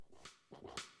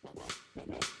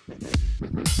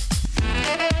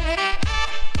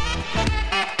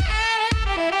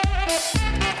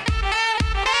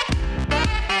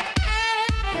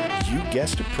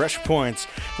guest of Pressure Points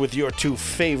with your two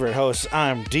favorite hosts.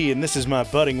 I'm D, and this is my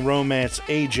budding romance,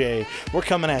 AJ. We're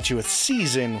coming at you with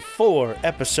Season 4,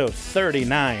 Episode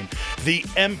 39, The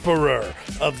Emperor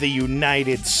of the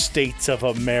United States of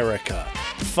America.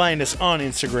 Find us on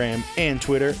Instagram and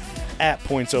Twitter at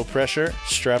PointsOPressure.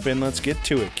 Strap in, let's get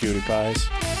to it, cutie pies.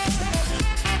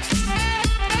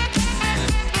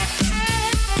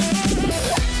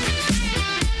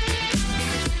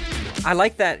 I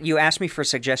like that you asked me for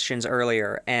suggestions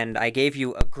earlier, and I gave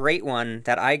you a great one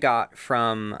that I got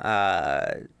from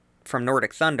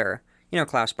Nordic Thunder. You know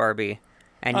Klaus Barbie,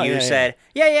 and you said,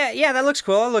 "Yeah, that looks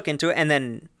cool. I'll look into it." And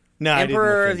then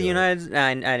Emperor of the United.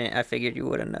 I figured you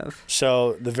wouldn't have.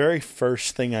 So the very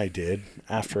first thing I did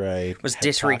after I was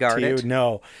disregard it.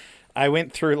 No, I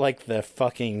went through like the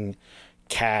fucking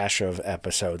cache of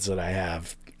episodes that I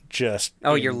have.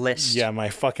 Your list. Yeah, my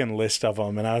fucking list of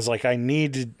them, and I was like, I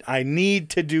need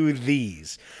to do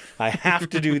these. I have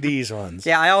to do these ones.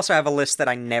 Yeah, I also have a list that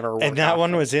I never worked. And that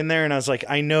one was in there, and I was like,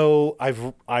 I know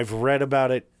I've read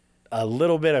about it a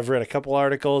little bit. I've read a couple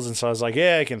articles, and so I was like,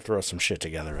 yeah, I can throw some shit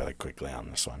together really quickly on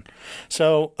this one.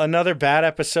 So another bad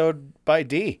episode by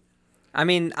D. I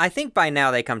mean, I think by now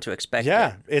they come to expect it.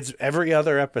 Yeah, it's every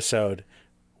other episode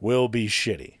will be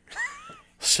shitty.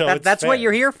 So that's what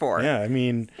you're here for. Yeah, I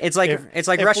mean, it's like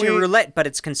Russian roulette, but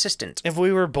it's consistent. If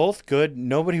we were both good,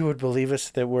 nobody would believe us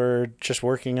that we're just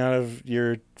working out of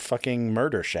your fucking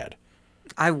murder shed.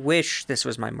 I wish this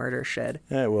was my murder shed.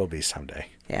 It will be someday.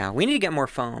 Yeah, we need to get more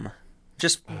foam.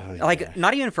 Just like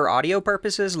not even for audio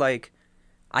purposes. Like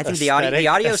I think the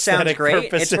audio sounds great.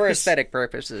 Purposes. It's for aesthetic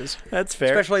purposes. That's fair.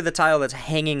 Especially the tile that's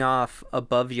hanging off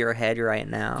above your head right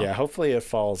now. Yeah, hopefully it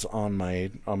falls on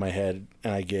my head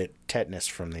and I get tetanus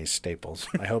from these staples.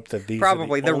 I hope that these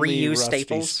probably are the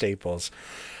reused staples.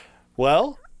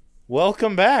 Well,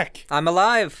 welcome back. I'm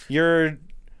alive. You're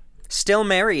still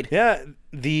married. Yeah,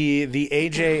 the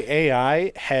AJ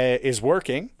AI is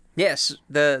working. Yes,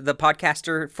 the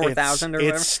podcaster 4000 or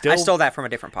whatever. I stole that from a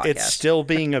different podcast. It's still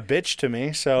being a bitch to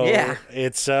me, so yeah.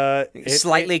 It's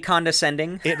slightly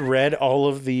condescending. It read all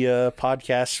of the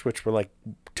podcasts, which were like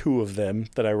 2 of them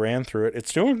that I ran through it.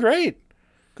 It's doing great.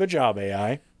 Good job,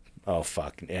 AI. Oh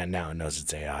fuck! Yeah, now it knows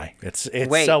it's AI. It's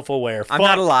self-aware. I'm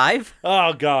not alive.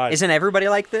 Oh god! Isn't everybody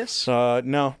like this?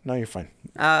 No, you're fine.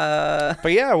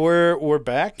 But yeah, we're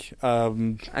back.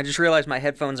 I just realized my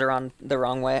headphones are on the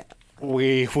wrong way.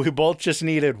 We both just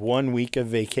needed 1 week of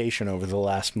vacation over the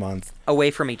last month.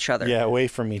 Away from each other. Yeah, away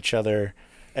from each other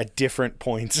at different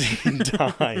points in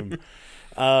time.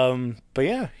 But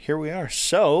yeah, here we are.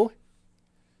 So,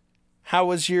 how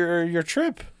was your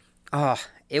trip? Oh,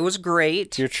 it was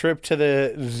great. Your trip to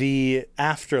the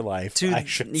afterlife, I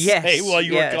should say, while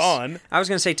you were gone. I was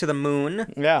going to say to the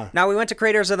moon. Yeah. Now, we went to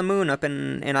Craters of the Moon up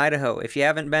in Idaho. If you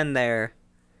haven't been there,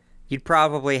 you'd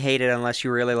probably hate it unless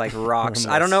you really like rocks.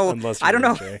 I don't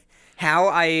know how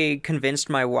I convinced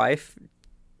my wife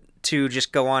to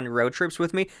just go on road trips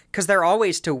with me, because they're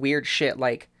always to weird shit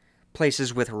like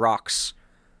places with rocks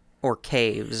or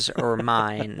caves or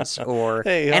mines or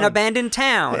an abandoned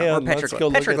town or petroglyphs. Let's go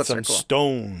look at some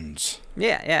stones.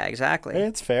 Yeah, exactly. Hey,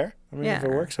 it's fair. I mean, if it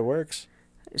works, it works.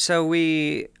 So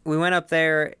we went up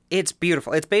there. It's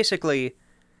beautiful. It's basically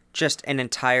just an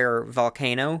entire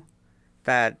volcano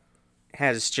that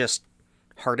has just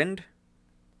hardened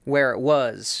where it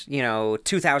was,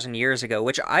 2,000 years ago,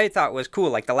 which I thought was cool.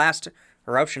 Like, the last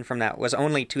eruption from that was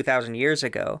only 2,000 years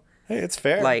ago. Hey, it's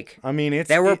fair. Like, I mean,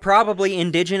 there were probably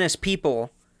indigenous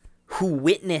people who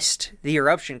witnessed the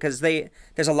eruption, because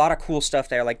there's a lot of cool stuff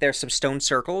there. Like, there's some stone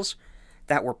circles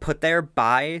that were put there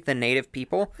by the native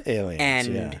people. Aliens,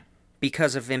 and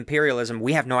because of imperialism,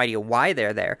 we have no idea why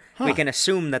they're there. Huh. We can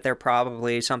assume that they're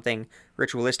probably something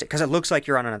ritualistic, because it looks like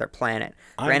you're on another planet.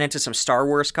 Ran into some Star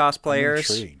Wars cosplayers.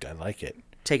 I'm intrigued. I like it.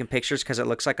 Taking pictures because it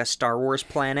looks like a Star Wars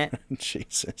planet.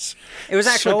 Jesus. It was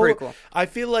actually pretty cool. I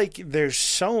feel like there's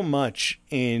so much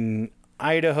in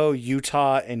Idaho,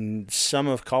 Utah, and some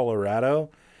of Colorado,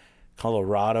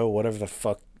 whatever the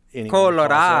fuck.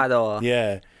 Colorado.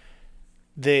 Yeah.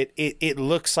 That it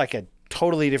looks like a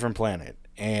totally different planet.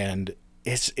 And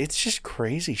it's just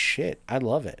crazy shit. I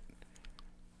love it.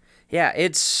 Yeah,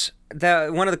 it's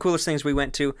one of the coolest things we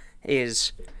went to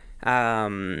is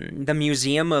the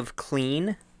Museum of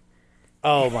Clean.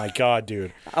 Oh my god,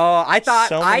 dude. Oh, I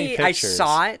thought I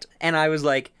saw it and I was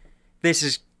like, this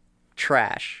is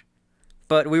trash.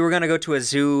 But we were going to go to a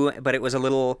zoo, but it was a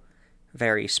little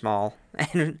very small.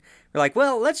 And we're like,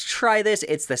 well, let's try this.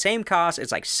 It's the same cost.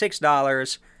 It's like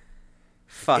 $6.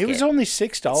 Fuck it. It was only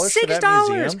 $6 for that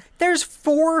museum? There's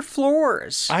 4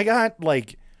 floors. I got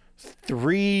like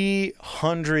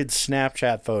 300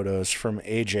 Snapchat photos from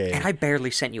AJ. And I barely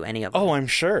sent you any of them. Oh, I'm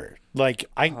sure. Like,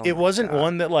 it wasn't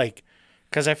one that, like,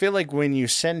 because I feel like when you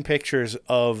send pictures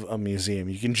of a museum,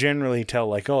 you can generally tell,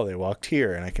 like, oh, they walked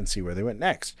here, and I can see where they went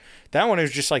next. That one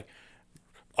is just like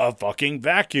a fucking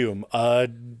vacuum, a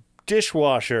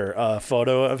dishwasher, a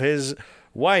photo of his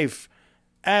wife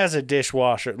as a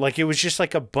dishwasher. Like, it was just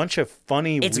like a bunch of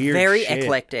funny, weird shit. It's very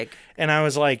eclectic. And I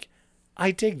was like,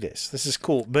 I dig this. This is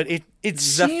cool. But it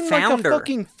seemed like a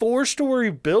fucking 4-story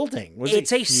building.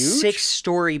 It's a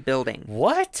 6-story building.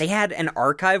 What? They had an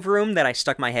archive room that I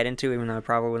stuck my head into, even though I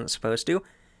probably wasn't supposed to.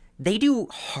 They do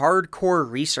hardcore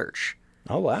research.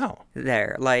 Oh, wow.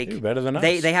 There. Like, You're better than us.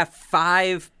 They have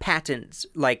 5 patents,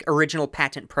 like original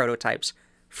patent prototypes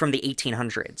from the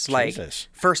 1800s. Like,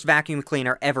 first vacuum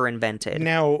cleaner ever invented.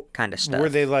 Now, kind of stuff. Were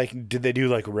they like, did they do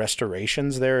like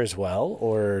restorations there as well?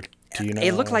 Or do you know?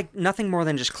 It looked like nothing more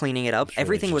than just cleaning it up.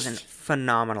 Everything was in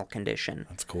phenomenal condition.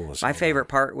 That's cool. My favorite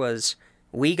part was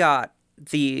we got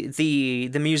the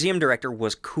museum director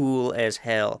was cool as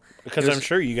hell. Because I'm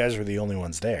sure you guys were the only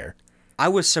ones there. I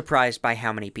was surprised by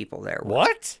how many people there were.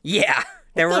 What? Yeah.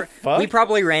 We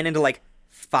probably ran into like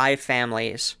 5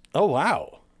 families. Oh,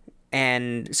 wow.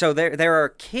 And so there are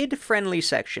kid-friendly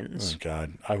sections. Oh,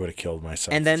 God. I would have killed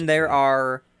myself. And then there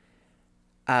are...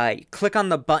 click on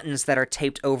the buttons that are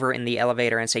taped over in the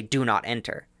elevator and say, do not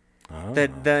enter. Oh.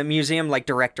 The museum, like,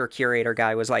 director, curator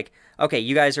guy was like, okay,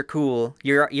 you guys are cool.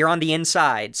 You're on the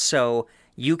inside, so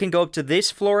you can go up to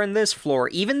this floor and this floor,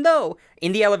 even though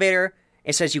in the elevator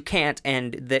it says you can't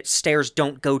and the stairs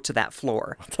don't go to that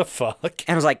floor. What the fuck?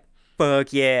 And I was like,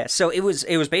 fuck yeah. So it was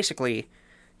basically...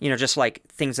 just like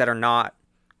things that are not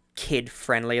kid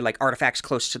friendly, like artifacts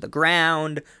close to the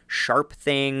ground, sharp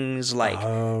things, like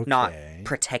not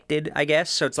protected, I guess.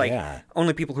 So it's like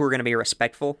only people who are going to be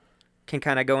respectful can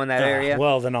kind of go in that area.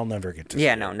 Well, then I'll never get to see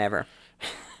it. No, never.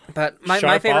 But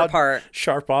my favorite part...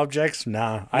 Sharp objects?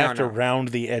 Nah. I have to round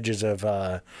the edges of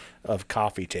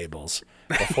coffee tables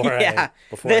before I go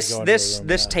into the room.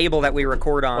 This table that we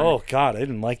record on. Oh, God, I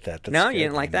didn't like that. No, you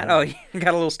didn't like that? Oh, you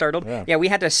got a little startled? Yeah, we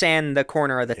had to sand the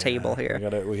corner of the table here.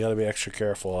 We gotta be extra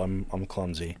careful. I'm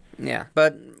clumsy. Yeah,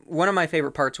 but one of my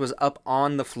favorite parts was up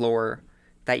on the floor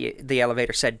that the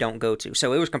elevator said don't go to.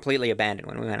 So it was completely abandoned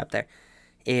when we went up there.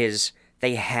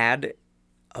 They had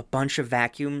a bunch of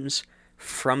vacuums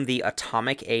from the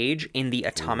Atomic Age in the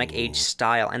Atomic Age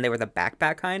style, and they were the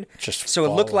backpack kind. So it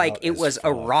looked like it was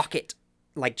a rocket,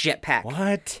 like jetpack.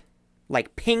 What?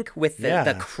 Like pink with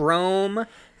the chrome,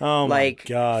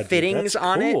 fittings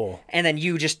on it, and then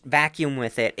you just vacuum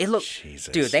with it. It looked,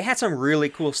 dude. They had some really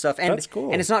cool stuff, and that's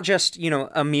cool. And it's not just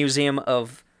a museum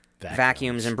of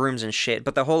vacuums and brooms and shit,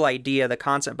 but the whole idea, the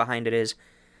concept behind it is,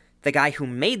 the guy who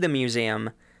made the museum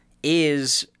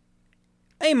is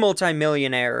a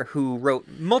multimillionaire who wrote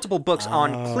multiple books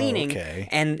on cleaning,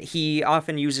 and he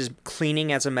often uses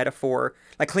cleaning as a metaphor,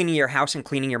 like cleaning your house and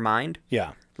cleaning your mind.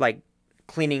 Yeah. Like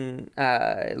cleaning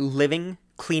living.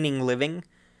 Clean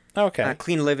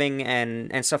living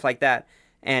and stuff like that.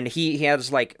 And he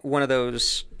has like one of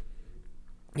those,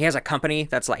 he has a company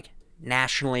that's like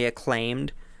nationally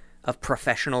acclaimed of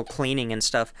professional cleaning and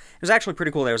stuff. It was actually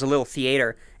pretty cool. There was a little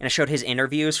theater, and it showed his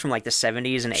interviews from like the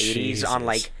 70s and 80s on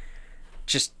like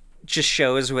just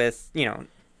shows with,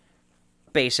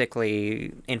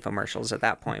 basically infomercials at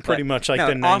that point. Pretty much like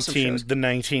the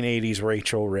 1980s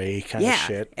Rachel Ray kind of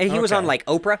shit. And he was on like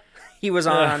Oprah. He was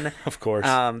on, of course,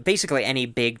 basically any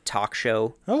big talk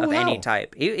show any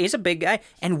type. He's a big guy,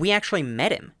 and we actually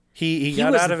met him. He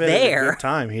got out of it at a good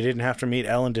time. He didn't have to meet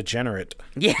Ellen DeGenerate.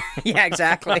 Yeah,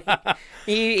 exactly.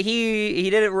 he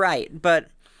did it right, but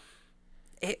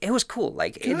it was cool.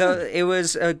 Like it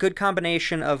was a good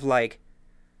combination of like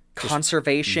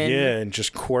conservation, and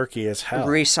just quirky as hell.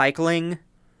 Recycling.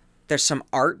 There's some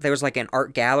art. There was like an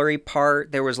art gallery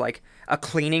part. There was like a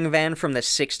cleaning van from the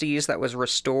 60s that was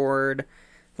restored.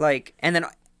 Like, and then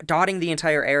dotting the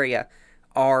entire area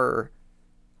are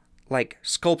like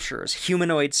sculptures,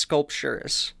 humanoid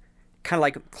sculptures, kind of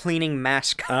like cleaning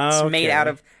mascots made out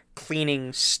of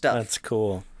cleaning stuff. That's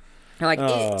cool. And like,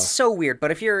 it's so weird.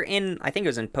 But if you're in, I think it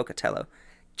was in Pocatello,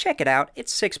 check it out.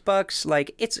 It's $6.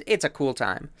 Like, it's a cool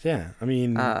time. Yeah, I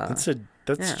mean, that's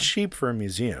cheap for a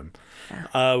museum.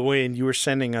 Yeah. When you were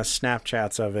sending us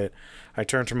Snapchats of it, I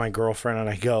turned to my girlfriend and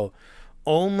I go,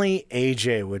 only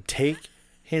AJ would take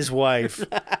his wife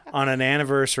on an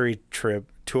anniversary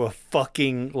trip to a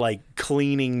fucking like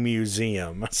cleaning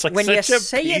museum. It's like when you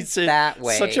say it that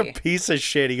way, such a piece of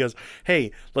shit. He goes,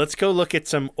 "Hey, let's go look at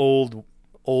some old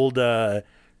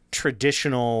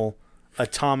traditional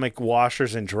atomic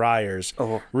washers and dryers.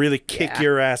 Really kick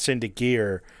your ass into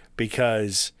gear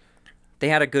because they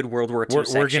had a good World War II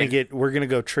section. We're gonna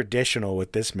go traditional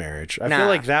with this marriage. I feel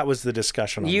like that was the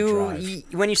discussion on the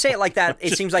drive. When you say it like that,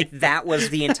 it seems like that was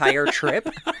the entire trip.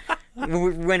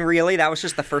 When really that was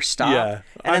just the first stop. Yeah.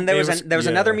 And then there was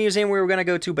another museum we were going to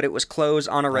go to, but it was closed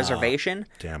on a reservation.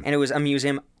 Damn. And it was a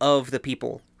museum of the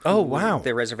people. Oh, wow.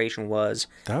 The reservation was.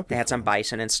 They had some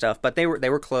bison and stuff, but they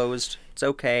were closed. It's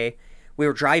okay. We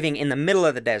were driving in the middle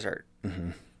of the desert.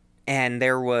 Mm-hmm. And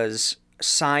there was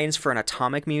signs for an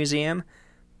atomic museum,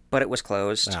 but it was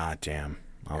closed. Ah, damn.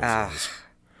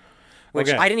 Which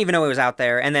I didn't even know it was out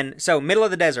there. And then, so middle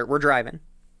of the desert, we're driving.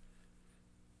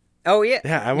 Oh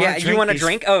yeah, you want to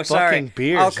drink? Oh, sorry.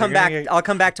 Beers. I'll come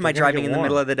back to my driving in the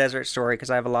middle of the desert story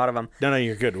because I have a lot of them. No,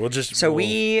 you're good.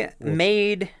 We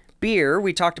made beer.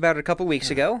 We talked about it a couple weeks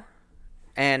ago,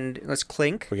 and let's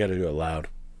clink. We got to do it loud.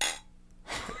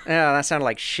 Oh, that sounded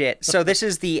like shit. So this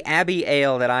is the Abbey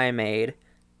Ale that I made.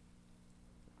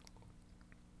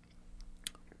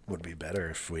 Would be better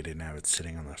if we didn't have it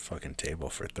sitting on the fucking table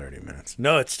for 30 minutes.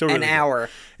 No, it's still really an hour.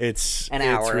 It's an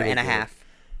hour really and a good. half.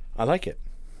 I like it.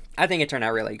 I think it turned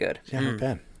out really good. Yeah, not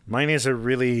bad. Mine is a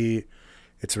really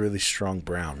strong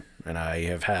brown, and I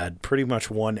have had pretty much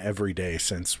one every day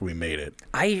since we made it.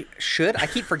 I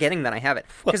keep forgetting that I have it.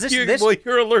 Because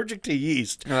you're allergic to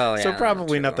yeast. Oh, yeah, so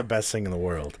probably not the best thing in the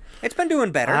world. It's been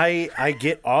doing better. I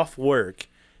get off work,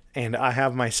 and I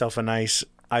have myself a nice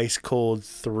ice cold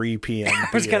 3 p.m. beer. I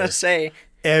was going to say.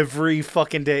 Every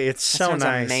fucking day. It's so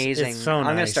nice. Amazing. It's so I'm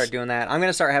nice. going to start doing that. I'm going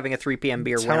to start having a 3 p.m.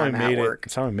 beer when I'm at work.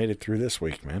 That's how I made it through this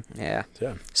week, man. Yeah.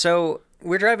 So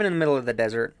we're driving in the middle of the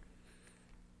desert.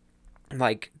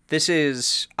 Like, this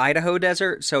is Idaho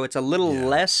desert, so it's a little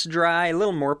less dry, a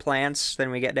little more plants than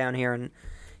we get down here in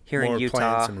Utah. More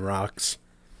plants and rocks.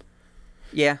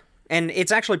 Yeah. And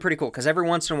it's actually pretty cool because every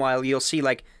once in a while you'll see,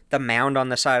 like, the mound on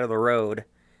the side of the road.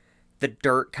 The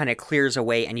dirt kind of clears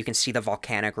away, and you can see the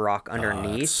volcanic rock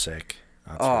underneath. Oh, that's sick.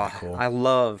 That's really cool. I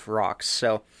love rocks.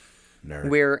 So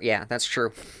Nerd. That's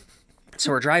true. So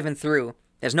we're driving through.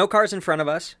 There's no cars in front of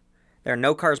us. There are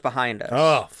no cars behind us.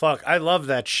 Oh, fuck. I love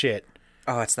that shit.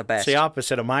 Oh, it's the best. It's the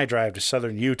opposite of my drive to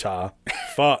southern Utah.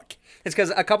 Fuck. It's because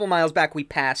a couple miles back we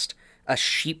passed a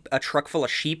truck full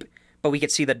of sheep, but we could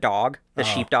see the dog,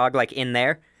 sheepdog, like in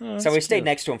there. So we stayed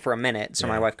next to him for a minute so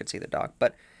my wife could see the dog.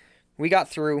 But we got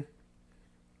through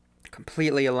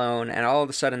completely alone, and all of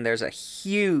a sudden there's a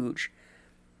huge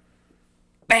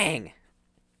bang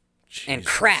and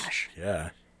crash.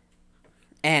 Yeah.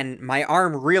 And my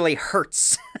arm really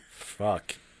hurts.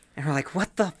 Fuck. And we're like,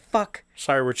 what the fuck?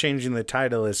 Sorry, we're changing the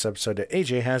title of this episode to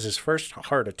AJ has his first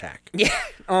heart attack. Yeah.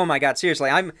 Oh my god, seriously.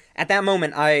 At that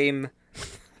moment I'm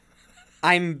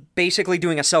basically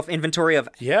doing a self-inventory of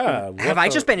have I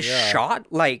just been shot?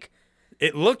 Like,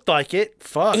 it looked like it.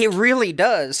 Fuck. It really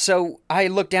does. So I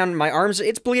look down, my arms,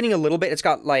 it's bleeding a little bit. It's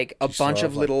got like a bunch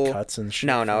of little cuts and shit.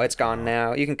 No, it's gone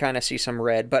now. You can kind of see some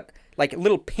red, but like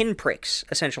little pinpricks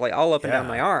essentially all up and down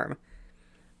my arm.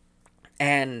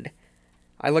 And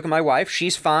I look at my wife,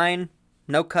 she's fine.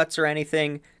 No cuts or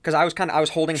anything, because I was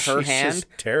holding her hand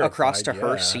across to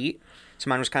her seat. So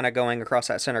mine was kind of going across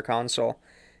that center console.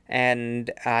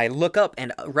 And I look up,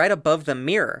 and right above the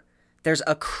mirror, there's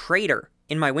a crater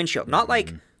in my windshield. Not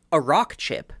like a rock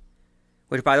chip,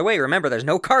 which, by the way, remember, there's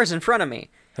no cars in front of me.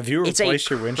 Have you replaced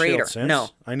your windshield since? No.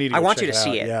 I want you to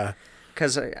see it. Yeah.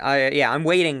 Because, I'm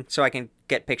waiting so I can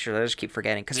get pictures. I just keep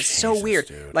forgetting, because it's so weird.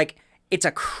 Dude. Like, it's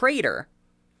a crater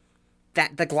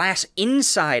that the glass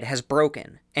inside has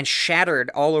broken and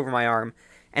shattered all over my arm.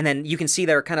 And then you can see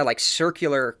there are kind of like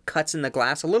circular cuts in the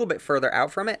glass a little bit further out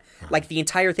from it. Like the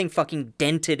entire thing fucking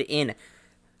dented in.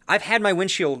 I've had my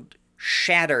windshield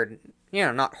shattered,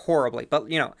 not horribly,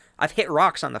 but, I've hit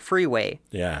rocks on the freeway.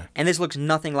 Yeah. And this looks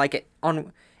nothing like it.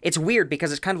 It's weird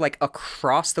because it's kind of like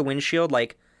across the windshield,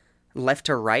 like left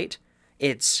to right.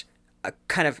 It's a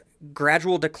kind of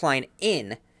gradual decline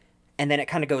in, and then it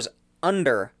kind of goes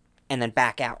under and then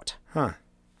back out. Huh.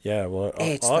 Yeah, well,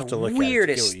 It's I'll have to look at it.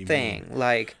 It's the weirdest thing.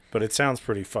 Like, but it sounds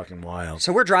pretty fucking wild.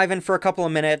 So we're driving for a couple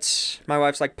of minutes. My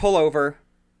wife's like, pull over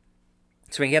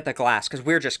so we can get the glass, because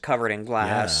we're just covered in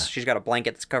glass. Yeah. She's got a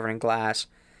blanket that's covered in glass.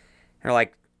 And we're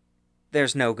like,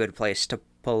 there's no good place to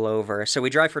pull over. So we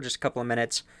drive for just a couple of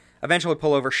minutes. Eventually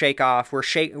pull over, shake off. We're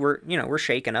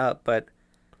shaken up, but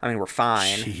I mean, we're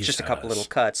fine. Jesus. Just a couple little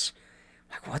cuts.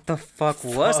 Like, what the fuck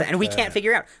was that? And we can't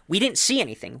figure out. We didn't see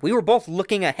anything. We were both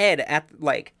looking ahead at,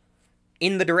 like,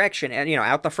 in the direction, and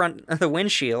out the front of the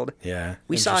windshield. Yeah.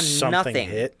 We saw nothing.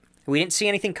 Hit. We didn't see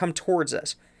anything come towards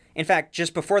us. In fact,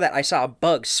 just before that, I saw a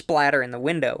bug splatter in the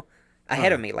window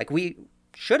ahead of me. Like, we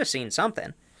should have seen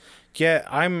something. Yeah,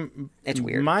 It's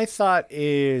weird. My thought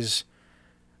is,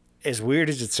 as weird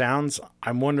as it sounds,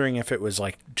 I'm wondering if it was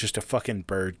like just a fucking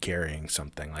bird carrying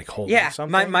something, like holding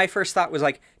something. Yeah, my first thought was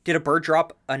like, did a bird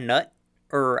drop a nut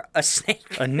or a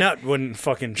snake? A nut wouldn't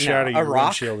fucking shatter your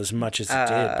windshield as much as it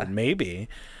did, but maybe.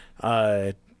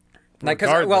 Like,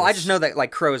 well, I just know that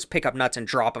like crows pick up nuts and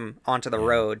drop them onto the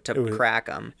road to crack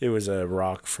them. It was a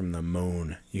rock from the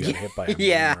moon. You got hit by a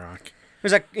moon rock.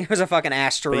 It was a fucking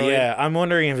asteroid. But yeah, I'm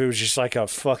wondering if it was just like a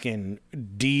fucking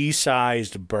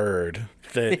D-sized bird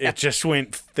that it just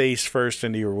went face first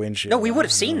into your windshield. No, we would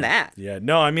have seen that. Yeah,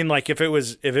 no, I mean like if it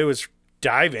was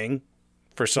diving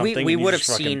for something, we would have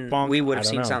seen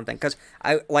something because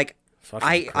I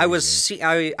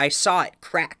saw it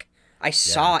crack. I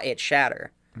saw it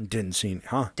shatter. Didn't see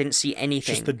anything. It's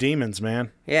just the demons,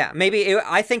 man. Yeah, maybe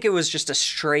I think it was just a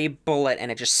stray bullet and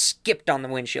it just skipped on the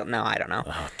windshield. No, I don't know.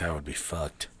 Oh, that would be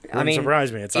fucked. Wouldn't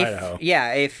surprise me. It's Idaho.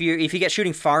 Yeah, if you get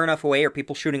shooting far enough away or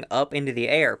people shooting up into the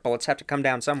air, bullets have to come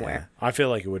down somewhere. Yeah. I feel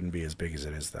like it wouldn't be as big as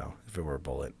it is though if it were a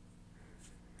bullet.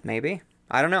 Maybe.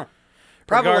 I don't know.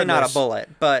 Probably not a bullet,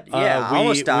 but yeah, I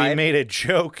almost died. We made a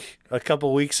joke a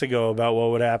couple weeks ago about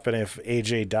what would happen if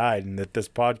AJ died and that this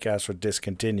podcast would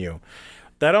discontinue.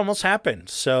 That almost happened.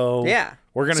 So yeah,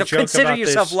 we're gonna joke consider about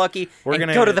yourself this. lucky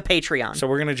and go to the Patreon. So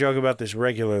we're gonna joke about this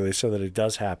regularly so that it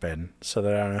does happen, so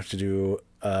that I don't have to do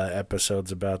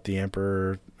episodes about the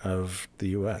Emperor of the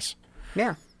U.S.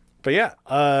 Yeah, but yeah,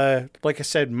 like I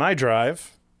said, my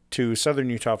drive to Southern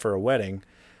Utah for a wedding.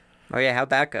 Oh yeah, how'd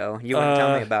that go? You want to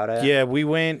tell me about it? Yeah, we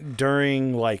went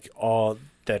during like all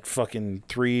that fucking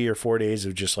 3 or 4 days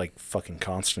of just like fucking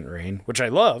constant rain, which I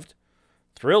loved.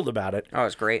 Thrilled about it. Oh,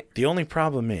 it's great. The only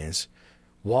problem is,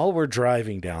 while we're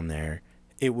driving down there,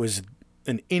 it was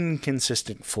an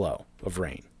inconsistent flow of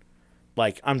rain.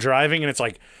 Like, I'm driving and it's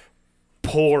like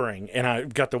pouring, and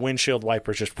I've got the windshield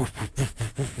wipers just...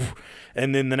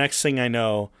 And then the next thing I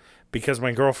know, because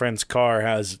my girlfriend's car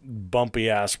has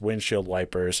bumpy-ass windshield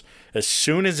wipers, as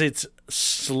soon as it's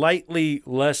slightly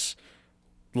less,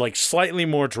 like slightly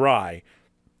more dry,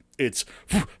 it's...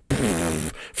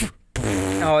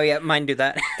 Oh, yeah, mine do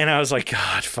that. And I was like,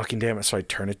 God, fucking damn it. So I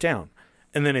turn it down.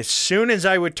 And then as soon as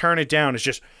I would turn it down, it's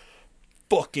just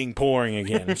fucking pouring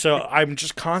again. So I'm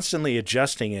just constantly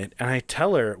adjusting it. And I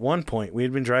tell her at one point, we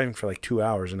had been driving for like 2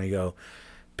 hours, and I go,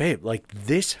 babe, like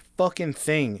this fucking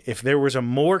thing, if there was a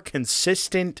more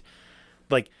consistent,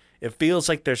 like it feels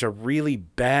like there's a really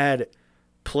bad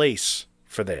place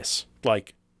for this.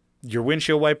 Like your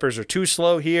windshield wipers are too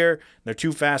slow here, they're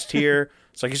too fast here.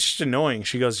 It's like, it's just annoying.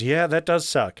 She goes, yeah, that does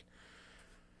suck.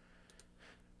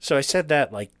 So I said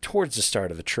that like towards the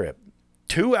start of the trip.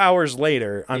 2 hours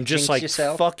later, I'm just like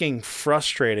fucking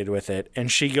frustrated with it. And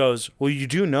she goes, well, you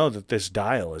do know that this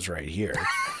dial is right here.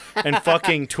 And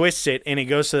fucking twists it, and it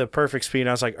goes to the perfect speed. And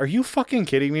I was like, are you fucking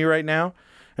kidding me right now?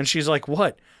 And she's like,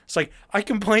 what? It's like, I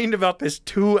complained about this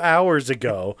 2 hours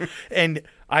ago. And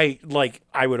I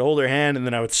would hold her hand, and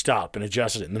then I would stop and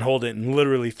adjust it and then hold it. And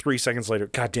literally 3 seconds later,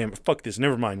 God damn it, fuck this.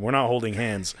 Never mind. We're not holding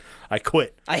hands. I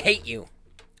quit. I hate you.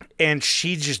 And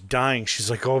she's just dying. She's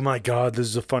like, oh my God, this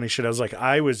is the funny shit. I was like,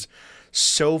 I was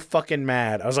so fucking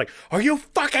mad. I was like, are you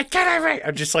fucking kidding me?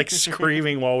 I'm just like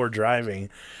screaming while we're driving.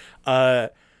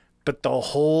 But the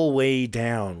whole way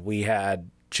down, we had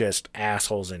just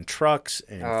assholes in trucks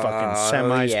and fucking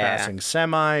semis passing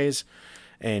semis,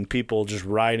 and people just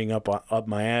riding up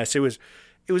my ass. It was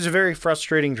a very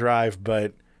frustrating drive,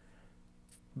 but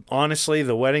honestly,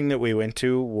 the wedding that we went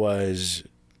to was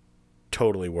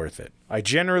totally worth it. I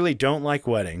generally don't like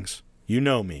weddings. You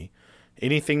know me.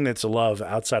 Anything that's love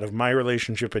outside of my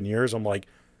relationship and yours, I'm like,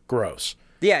 gross.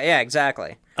 Yeah,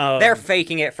 exactly. They're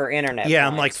faking it for internet. Yeah,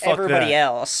 points. I'm like, fuck everybody that.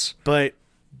 else. But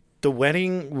the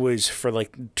wedding was for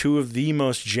like two of the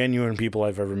most genuine people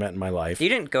I've ever met in my life. You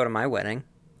didn't go to my wedding.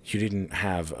 You didn't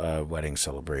have a wedding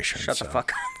celebration. Shut the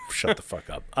fuck up. Shut the fuck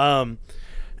up.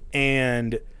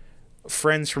 And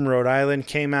friends from Rhode Island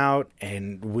came out,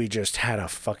 and we just had a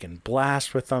fucking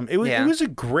blast with them. It was a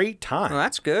great time. Well,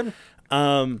 that's good.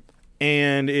 And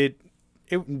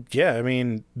I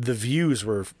mean, the views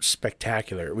were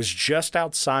spectacular. It was just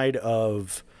outside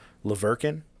of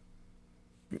Laverkin.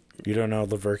 You don't know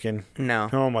Laverkin? No.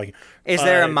 Oh my! Is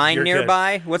there a mine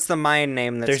nearby? Good. What's the mine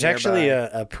name that's There's nearby? Actually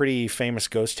a pretty famous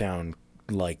ghost town.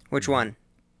 Like, which one?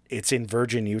 It's in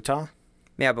Virgin, Utah.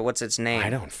 Yeah, but what's its name? I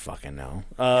don't fucking know.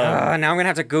 Now I'm gonna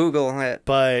have to Google it.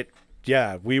 But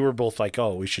yeah, we were both like,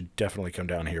 oh, we should definitely come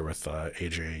down here with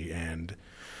AJ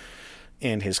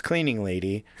and his cleaning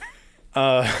lady.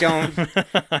 Don't.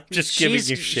 I'm just giving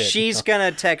you shit. She's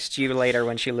gonna text you later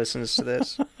when she listens to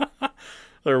this.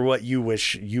 Or what you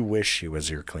wish she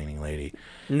was your cleaning lady.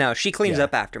 No, she cleans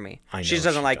up after me. I know she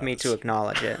doesn't she like does. me to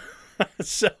acknowledge it.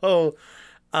 So,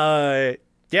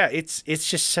 yeah, it's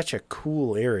just such a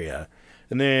cool area.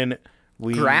 And then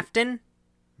Grafton?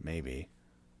 Maybe.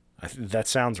 That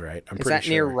sounds right. I'm Is pretty that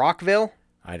sure. near Rockville?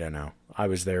 I don't know. I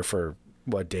was there for,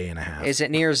 a day and a half. Is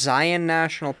it near Zion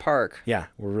National Park? Yeah,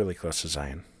 we're really close to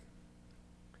Zion.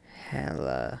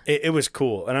 Hella. It was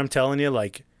cool. And I'm telling you,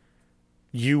 like,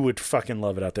 you would fucking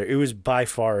love it out there. It was by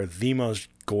far the most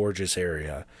gorgeous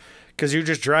area. Because you're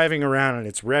just driving around and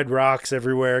it's red rocks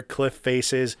everywhere, cliff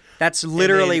faces. That's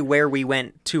literally where we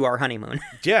went to our honeymoon.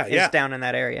 Yeah, yeah. It's down in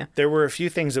that area. There were a few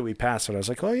things that we passed and I was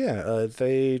like, oh, yeah,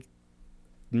 they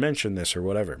mentioned this or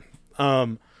whatever.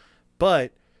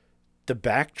 But the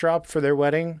backdrop for their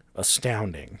wedding,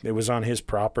 astounding. It was on his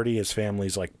property, his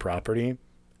family's, like, property.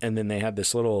 And then they had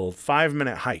this little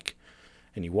 5-minute hike.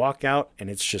 And you walk out and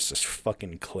it's just this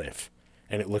fucking cliff.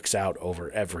 And it looks out over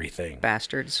everything.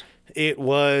 Bastards. It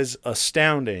was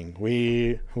astounding.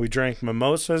 We drank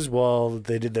mimosas while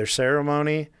they did their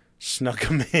ceremony, snuck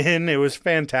them in. It was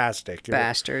fantastic.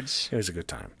 Bastards. It was a good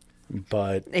time.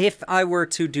 But if I were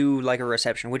to do like a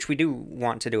reception, which we do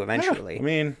want to do eventually, I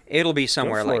mean, it'll be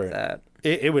somewhere like that.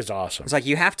 It was awesome. It's like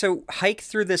you have to hike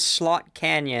through this slot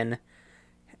canyon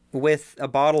with a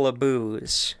bottle of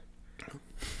booze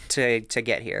to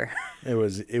get here. It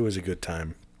was a good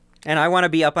time. And I want to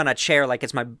be up on a chair like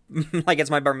it's my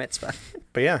bar mitzvah.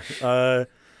 But yeah,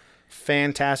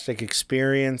 fantastic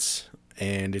experience,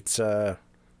 and it's good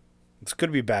to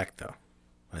be back though.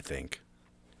 I think.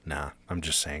 Nah, I'm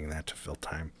just saying that to fill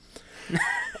time.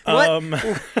 What?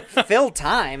 Fill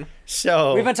time?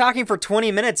 So we've been talking for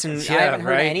 20 minutes and I haven't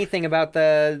heard anything about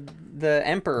the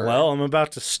emperor. Well, I'm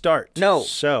about to start. No.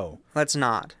 So let's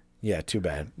not. Yeah, too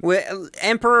bad.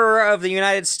 Emperor of the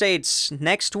United States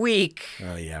next week.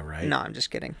 Oh, yeah, right. No, I'm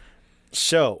just kidding.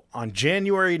 So, on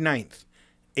January 9th,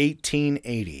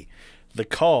 1880, The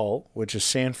Call, which is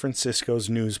San Francisco's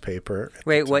newspaper.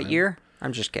 Wait, what year?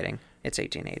 I'm just kidding. It's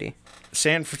 1880.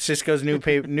 San Francisco's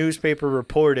newspaper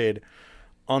reported,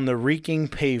 on the reeking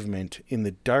pavement in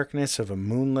the darkness of a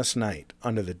moonless night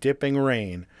under the dipping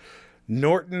rain,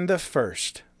 Norton the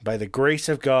First, by the grace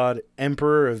of God,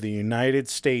 Emperor of the United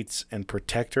States and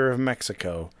Protector of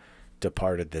Mexico,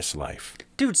 departed this life.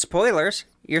 Dude, spoilers.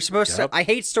 You're supposed to... I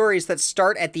hate stories that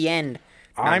start at the end.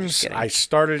 No, I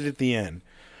started at the end.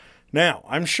 Now,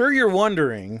 I'm sure you're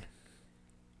wondering...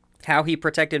 how he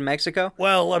protected Mexico?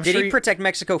 Well, Did he protect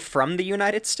Mexico from the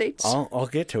United States? I'll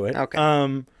get to it. Okay.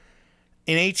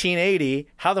 In 1880,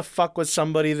 how the fuck was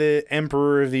somebody the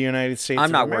Emperor of the United States of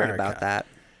America? I'm not worried about that.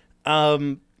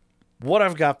 What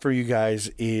I've got for you guys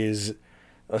is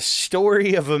a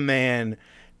story of a man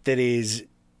that is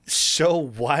so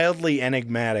wildly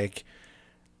enigmatic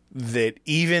that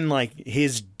even like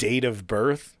his date of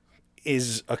birth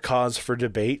is a cause for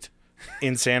debate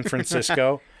in San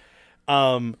Francisco.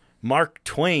 Mark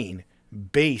Twain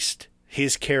based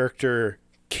his character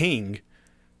King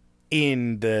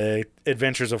in the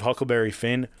Adventures of Huckleberry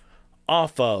Finn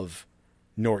off of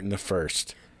Norton the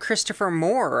First. Christopher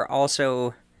Moore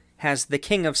also has the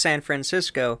King of San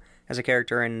Francisco as a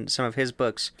character in some of his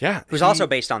books. Yeah. Who's also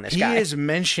based on this guy. He is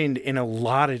mentioned in a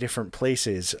lot of different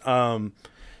places.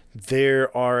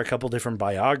 There are a couple different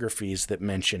biographies that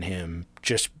mention him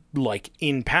just like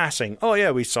in passing. Oh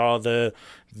yeah, we saw the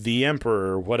Emperor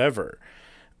or whatever.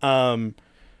 But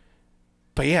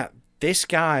yeah, this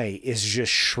guy is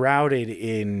just shrouded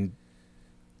in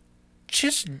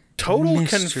just total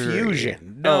mystery.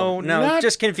 Confusion. No,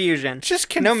 just confusion. Just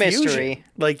confusion. No mystery.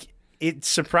 Like, it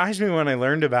surprised me when I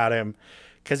learned about him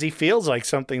because he feels like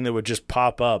something that would just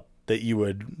pop up that you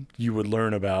would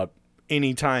learn about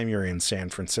anytime you're in San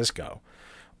Francisco.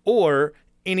 Or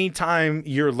anytime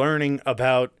you're learning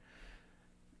about,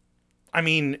 I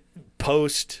mean,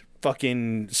 post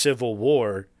fucking Civil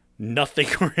War, nothing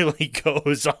really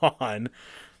goes on.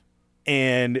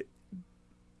 And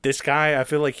this guy, I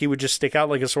feel like he would just stick out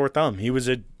like a sore thumb. He was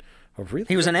an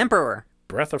emperor.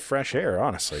 Breath of fresh air,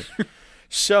 honestly.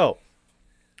 So,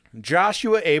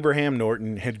 Joshua Abraham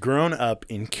Norton had grown up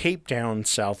in Cape Town,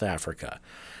 South Africa.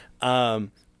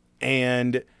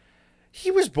 And he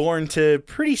was born to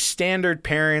pretty standard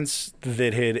parents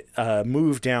that had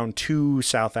moved down to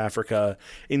South Africa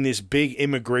in this big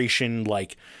immigration,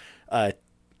 like,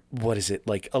 what is it?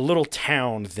 Like a little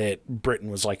town that Britain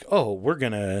was like, oh, we're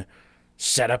going to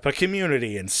set up a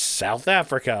community in South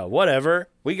Africa. Whatever.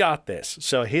 We got this.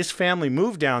 So his family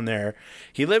moved down there.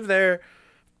 He lived there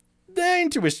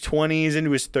into his 20s,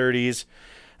 into his 30s.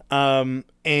 And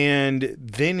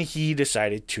then he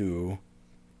decided to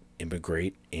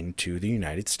immigrate into the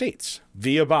United States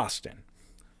via Boston.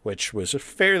 which was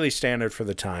fairly standard for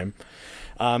the time.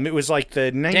 It was like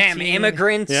the Damn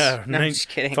immigrants! Yeah, no, I'm just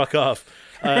kidding. Fuck off.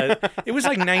 It was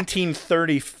like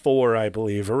 1934, I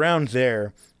believe, around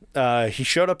there. He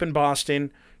showed up in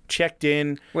Boston, checked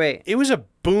in. Wait. It was a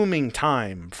booming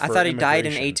time for I thought he died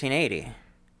in immigration. 1880.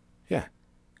 Yeah.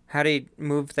 How did he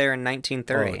move there in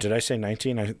 1930? Oh, did I say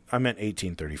 19? I meant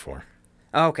 1834.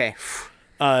 Oh, okay.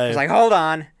 I was like, hold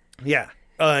on. Yeah.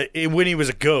 When he was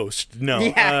a ghost, no.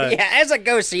 Yeah, as a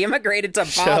ghost, he immigrated to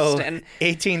Boston. So,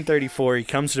 1834, he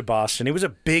comes to Boston. It was a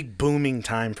big booming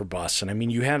time for Boston. I mean,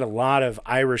 you had a lot of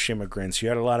Irish immigrants. You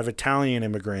had a lot of Italian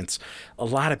immigrants. A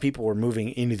lot of people were moving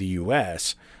into the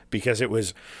U.S. because it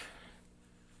was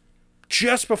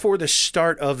just before the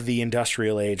start of the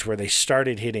industrial age where they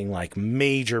started hitting like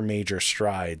major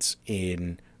strides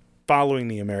in following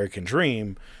the American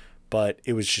dream, but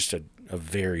it was just a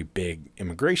very big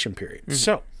immigration period. Mm-hmm.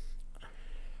 So,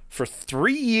 for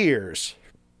 3 years,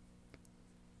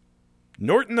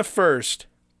 Norton the First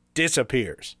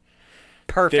disappears.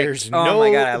 Perfect. There's oh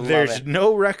my God, I love it.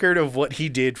 no record of what he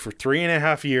did for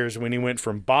 3.5 years when he went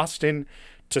from Boston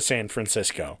to San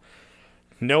Francisco.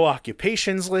 No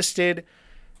occupations listed.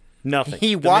 Nothing.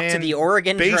 He walked to the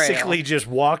Oregon Trail. Basically just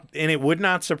walked, and it would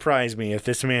not surprise me if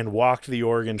this man walked the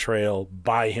Oregon Trail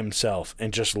by himself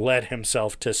and just led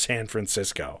himself to San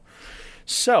Francisco.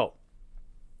 So,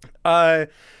 a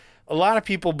lot of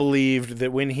people believed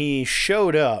that when he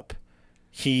showed up,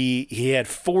 he had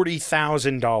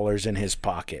 $40,000 in his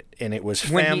pocket, and it was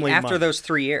family money. After those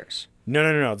 3 years.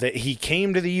 No. That he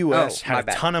came to the U.S., had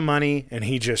a ton of money, and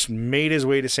he just made his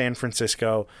way to San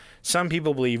Francisco. Some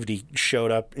people believed he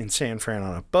showed up in San Fran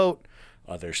on a boat.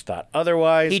 Others thought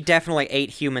otherwise. He definitely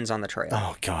ate humans on the trail.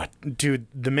 Oh, God. Dude,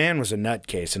 the man was a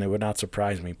nutcase, and it would not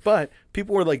surprise me. But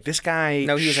people were like, this guy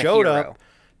showed up,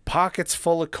 pockets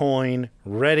full of coin,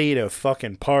 ready to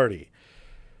fucking party.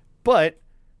 But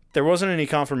there wasn't any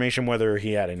confirmation whether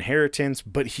he had inheritance,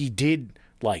 but he did,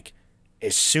 like,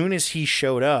 as soon as he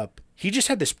showed up, he just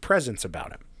had this presence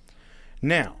about him.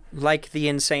 Now, like the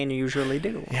insane usually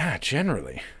do. Yeah,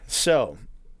 generally. So,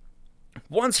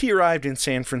 once he arrived in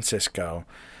San Francisco,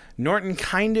 Norton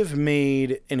kind of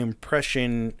made an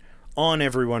impression on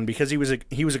everyone because he was a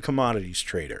commodities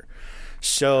trader.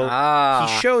 So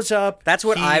he shows up. That's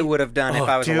what I would have done if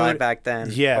I was alive back then.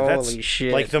 Yeah, holy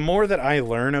shit! Like the more that I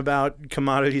learn about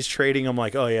commodities trading, I'm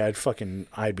like, oh yeah,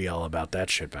 I'd be all about that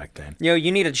shit back then. Yo,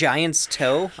 you need a giant's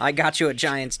toe? I got you a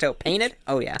giant's toe. Painted?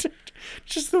 Oh yeah.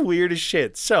 Just the weirdest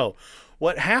shit. So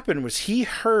what happened was he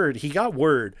got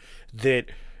word that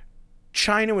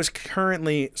China was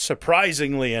currently,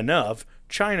 surprisingly enough,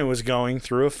 China was going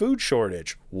through a food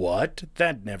shortage. What?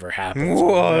 That never happens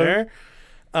over there.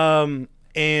 And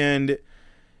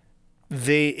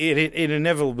it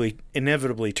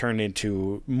inevitably turned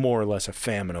into more or less a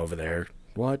famine over there.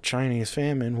 What? Chinese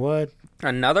famine? What?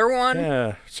 Another one?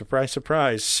 Yeah. Surprise,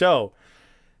 surprise. So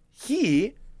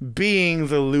he, being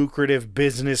the lucrative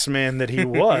businessman that he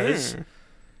was,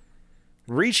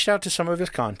 reached out to some of his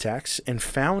contacts and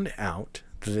found out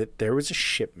that there was a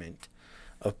shipment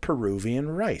of Peruvian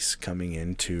rice coming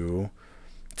into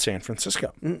San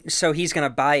Francisco. So he's going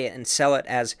to buy it and sell it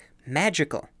as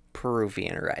magical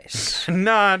Peruvian rice. I'm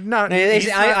confusing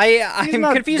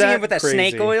him with a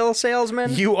snake oil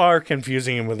salesman. You are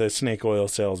confusing him with a snake oil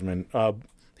salesman.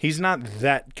 He's not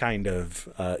that kind of...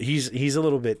 He's a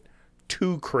little bit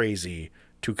too crazy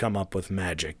to come up with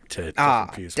magic to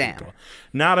confuse people.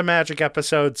 Not a magic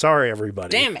episode. Sorry, everybody.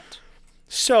 Damn it.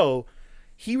 So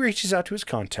he reaches out to his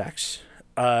contacts.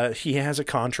 He has a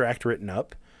contract written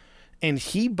up, and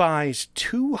he buys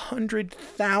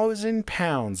 200,000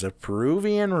 pounds of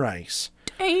Peruvian rice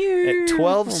at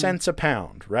 12 cents a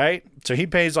pound, right? So he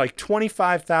pays like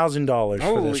 $25,000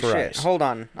 for this rice. Hold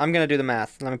on. I'm going to do the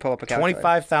math. Let me pull up a calculator.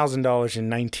 $25,000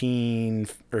 in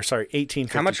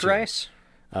 1852. How much rice?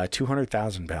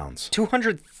 200,000 pounds.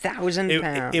 200,000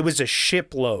 pounds. It was a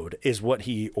shipload is what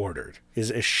he ordered. Is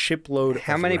a shipload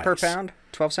How many per pound?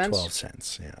 12 cents? 12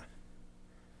 cents, yeah.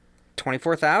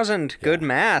 24,000. Good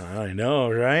math. I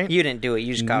know, right? You didn't do it.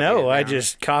 You just copied it. No, I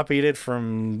just copied it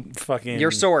from fucking...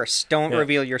 Your source. Don't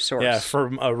reveal your source. Yeah,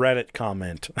 from a Reddit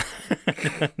comment.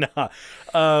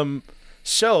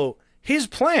 So his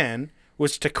plan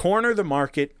was to corner the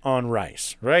market on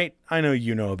rice, right? I know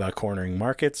you know about cornering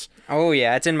markets. Oh,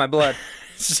 yeah. It's in my blood.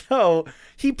 So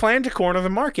he planned to corner the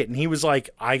market, and he was like,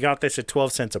 I got this at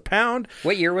 12 cents a pound.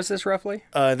 What year was this, roughly?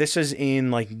 This is in,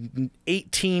 like,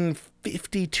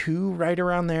 1852, right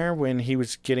around there, when he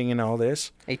was getting in all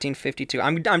this. 1852.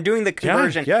 I'm doing the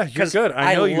conversion. Yeah, you're good.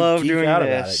 I know love you geek doing out this.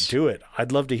 about it. Do it.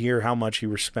 I'd love to hear how much you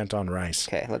were spent on rice.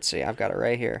 Okay, let's see. I've got it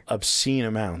right here. Obscene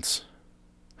amounts.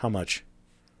 How much?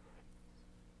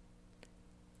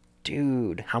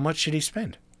 Dude. How much did he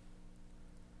spend?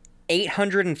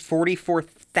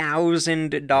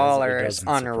 $844,000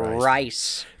 on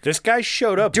rice. This guy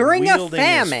showed up during a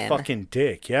famine. His fucking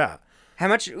dick, yeah. How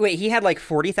much? Wait, he had like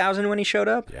 40,000 when he showed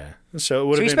up. Yeah, so it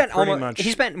would have been pretty much.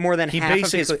 He spent more than half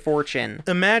of his fortune.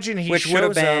 Imagine he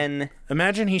shows up.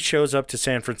 Imagine he shows up to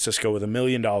San Francisco with $1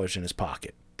 million in his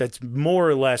pocket. That's more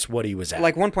or less what he was at.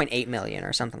 Like 1.8 million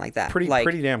or something like that.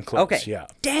 Pretty damn close. Okay. Yeah.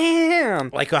 Damn.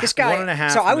 Like this guy.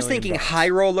 1.5. So I was thinking high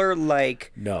roller.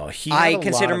 Like no, I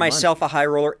consider myself a high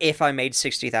roller if I made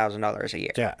 $60,000 a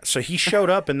year. Yeah. So he showed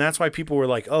up, and that's why people were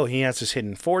like, "Oh, he has this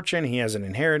hidden fortune. He has an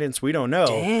inheritance. We don't know."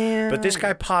 Damn. But this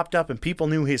guy popped up, and people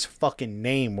knew his fucking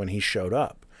name when he showed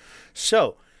up.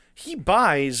 So he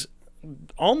buys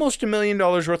almost $1 million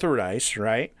worth of rice.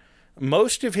 Right.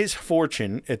 Most of his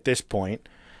fortune at this point.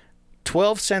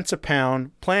 12 cents a pound,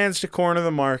 plans to corner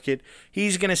the market.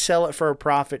 He's going to sell it for a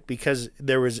profit because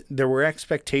there were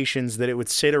expectations that it would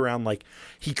sit around like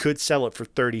he could sell it for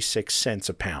 36 cents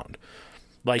a pound.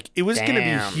 Like it was going to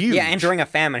be huge. Yeah, and during a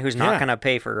famine, who's not going to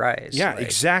pay for rice? Yeah,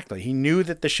 exactly. He knew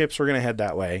that the ships were going to head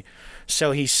that way.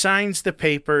 So he signs the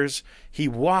papers. He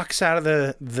walks out of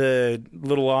the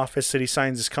little office that he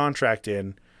signs his contract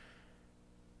in,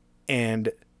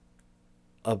 and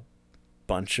a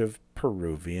bunch of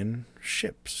Peruvian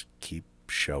ships keep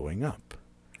showing up.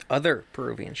 Other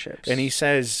Peruvian ships. And he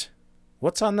says,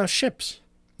 "What's on those ships?"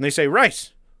 And they say,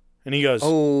 "Rice." And he goes,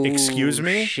 "Excuse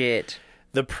me?" Shit.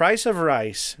 The price of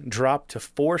rice dropped to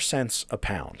 4 cents a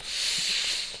pound.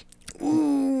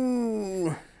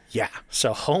 Ooh. Yeah.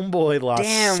 So homeboy lost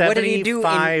 75%. Damn, what did he do?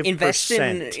 Invest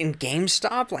in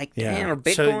GameStop? Like, damn, or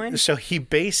Bitcoin? So he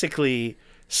basically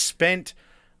spent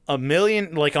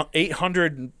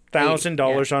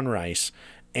 $800,000 on rice,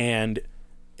 and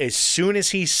as soon as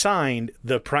he signed,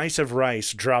 the price of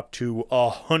rice dropped to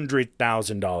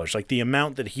 $100,000. Like the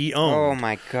amount that he owned, oh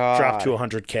my god, dropped to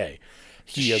 $100K.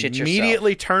 He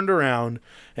immediately turned around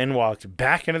and walked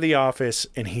back into the office,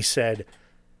 and he said,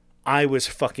 "I was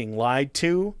fucking lied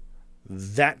to.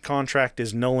 That contract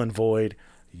is null and void.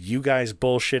 You guys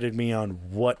bullshitted me on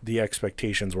what the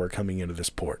expectations were coming into this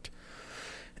port."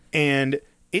 And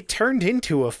it turned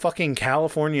into a fucking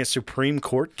California Supreme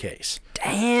Court case.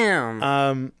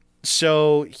 Damn.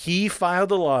 So he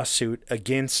filed a lawsuit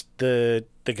against the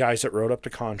guys that wrote up the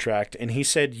contract, and he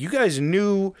said, "You guys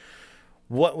knew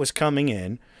what was coming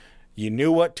in. You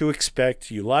knew what to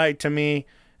expect. You lied to me,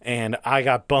 and I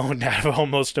got boned out of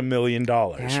almost $1 million,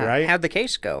 right?" How'd the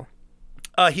case go?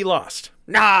 He lost.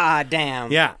 Ah,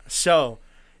 damn. Yeah. So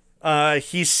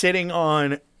he's sitting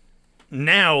on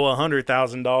now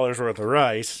 $100,000 worth of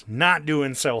rice, not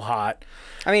doing so hot.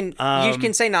 I mean, you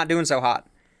can say not doing so hot,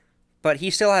 but he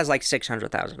still has like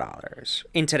 $600,000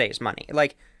 in today's money.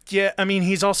 Like, yeah, I mean,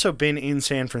 he's also been in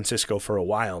San Francisco for a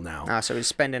while now. So he's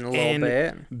spending a little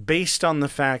bit. Based on the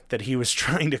fact that he was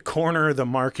trying to corner the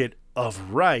market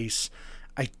of rice,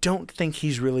 I don't think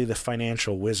he's really the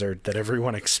financial wizard that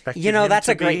everyone expected him to be. That's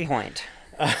a great point.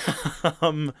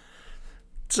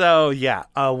 So, yeah,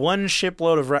 one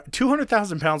shipload of rice,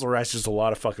 200,000 pounds of rice is a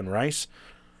lot of fucking rice,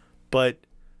 but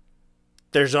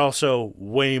there's also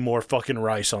way more fucking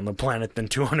rice on the planet than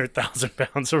 200,000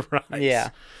 pounds of rice.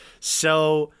 Yeah.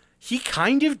 So he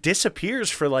kind of disappears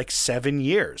for like 7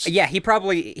 years. Yeah,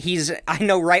 I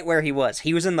know right where he was.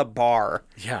 He was in the bar.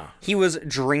 Yeah. He was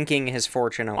drinking his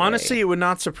fortune away. Honestly, it would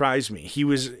not surprise me. He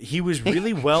was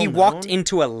really well known. He walked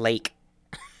into a lake.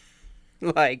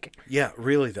 Like. Yeah,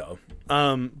 really though.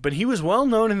 But he was well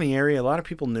known in the area. A lot of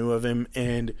people knew of him,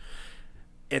 and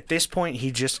at this point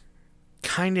he just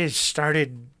kind of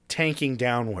started tanking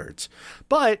downwards.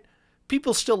 But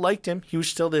people still liked him. He was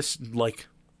still this like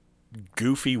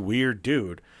goofy, weird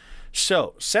dude.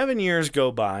 So 7 years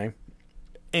go by,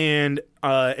 and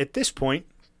at this point,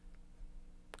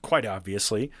 quite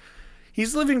obviously,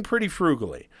 he's living pretty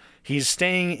frugally. He's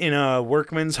staying in a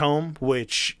workman's home,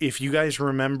 which, if you guys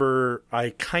remember, I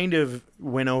kind of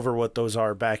went over what those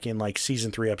are back in like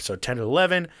season 3, episode 10 to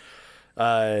 11.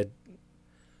 I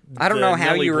don't know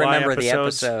how you remember the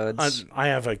episodes. I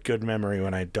have a good memory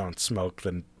when I don't smoke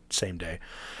the same day.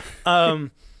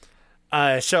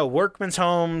 So workman's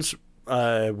homes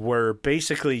where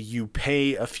basically you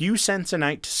pay a few cents a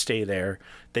night to stay there.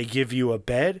 They give you a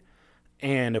bed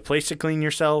and a place to clean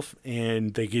yourself,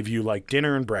 and they give you like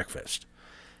dinner and breakfast.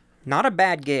 Not a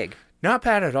bad gig. Not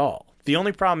bad at all. The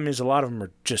only problem is a lot of them are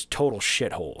just total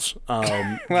shitholes.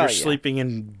 You're sleeping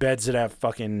in beds that have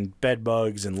fucking bed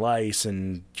bugs and lice,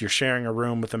 and you're sharing a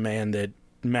room with a man that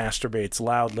masturbates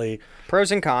loudly.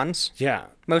 Pros and cons. Yeah.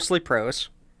 Mostly pros.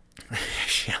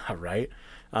 Yeah, right.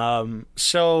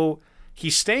 So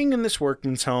he's staying in this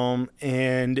workman's home,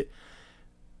 and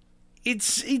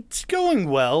it's going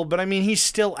well, but I mean, he's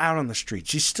still out on the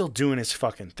streets. He's still doing his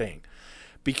fucking thing,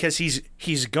 because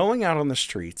he's going out on the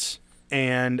streets,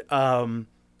 and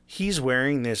he's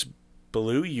wearing this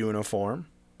blue uniform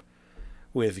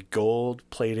with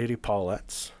gold-plated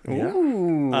epaulettes.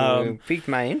 Ooh, piqued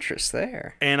my interest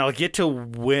there. And I'll get to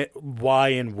why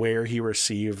and where he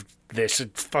received this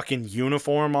fucking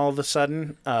uniform all of a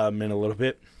sudden in a little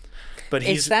bit. But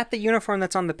is that the uniform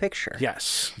that's on the picture?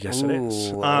 Yes, it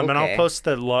is. Okay. And I'll post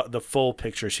the full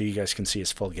picture so you guys can see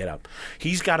his full getup.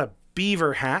 He's got a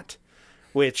beaver hat,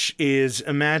 which is,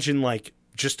 imagine like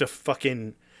just a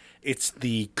fucking, it's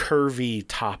the curvy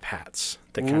top hats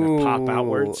that kind of pop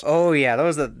outwards. Oh yeah,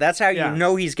 that's how you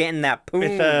know he's getting that poon.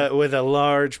 With a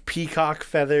large peacock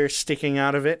feather sticking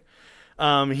out of it.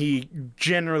 He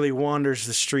generally wanders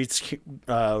the streets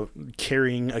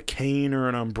carrying a cane or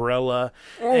an umbrella.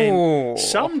 And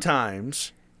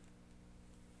sometimes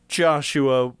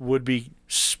Joshua would be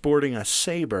sporting a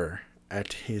saber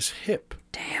at his hip.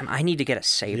 Damn, I need to get a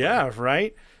saber. Yeah,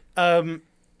 right?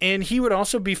 And he would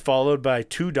also be followed by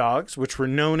 2 dogs, which were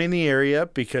known in the area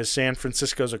because San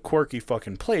Francisco's a quirky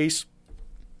fucking place.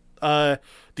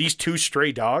 These 2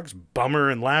 stray dogs, Bummer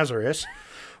and Lazarus,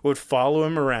 would follow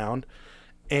him around,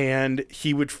 and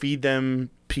he would feed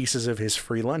them pieces of his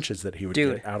free lunches that he would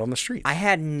get out on the streets. I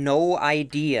had no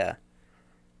idea.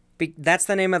 That's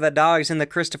the name of the dogs in the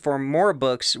Christopher Moore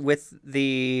books with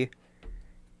the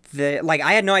like,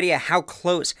 I had no idea how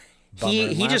close.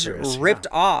 He just ripped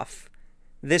off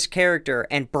this character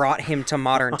and brought him to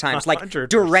modern times, like 100%.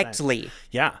 Directly.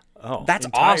 Yeah. Oh, that's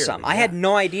awesome. Yeah. I had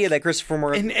no idea that Christopher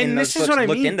Moore in those books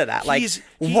looked into that. Like,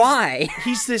 why?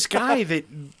 He's this guy that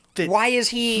why is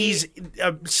he? He's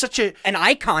such an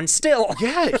icon still.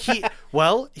 Yeah.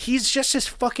 He's just this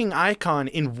fucking icon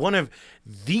in one of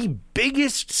the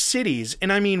biggest cities.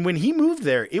 And I mean, when he moved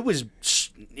there, it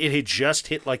had just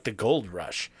hit like the gold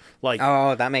rush. Like,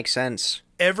 oh, that makes sense.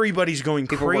 Everybody's going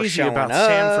crazy about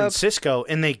San Francisco,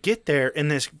 and they get there,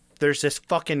 and there's this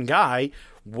fucking guy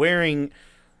wearing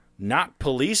not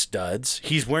police duds.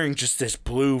 He's wearing just this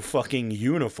blue fucking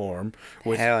uniform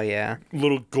with hell yeah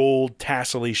little gold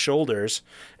tassel-y shoulders,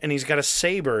 and he's got a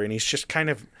saber, and he's just kind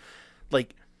of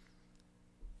like,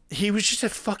 he was just a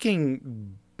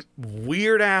fucking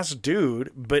weird ass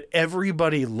dude, but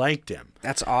everybody liked him.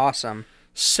 That's awesome.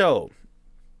 So,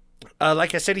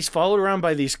 like I said, he's followed around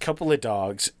by these couple of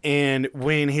dogs, and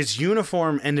when his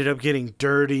uniform ended up getting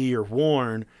dirty or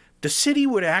worn, the city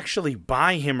would actually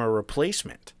buy him a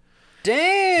replacement.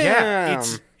 Damn! Yeah,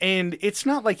 it's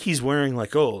not like he's wearing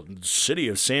like, oh, City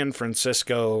of San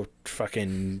Francisco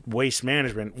fucking waste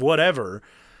management, whatever.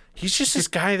 He's just this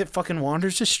guy that fucking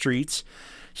wanders the streets.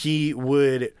 He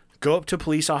would go up to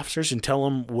police officers and tell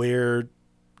them where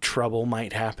trouble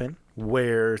might happen,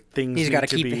 where things he's got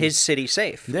to keep his city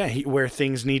safe. Yeah, where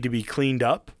things need to be cleaned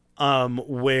up.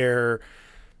 Where,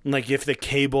 like, if the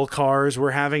cable cars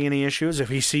were having any issues, if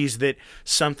he sees that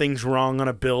something's wrong on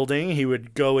a building, he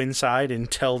would go inside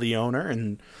and tell the owner,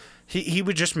 and he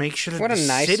would just make sure that what a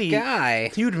nice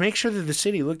guy. He would make sure that the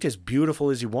city looked as beautiful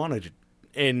as he wanted it.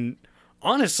 And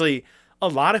honestly, a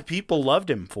lot of people loved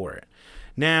him for it.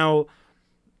 Now,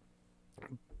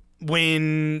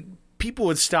 when people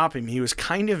would stop him, he was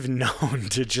kind of known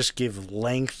to just give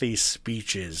lengthy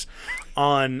speeches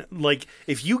on, like,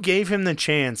 if you gave him the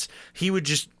chance, he would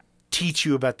just teach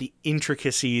you about the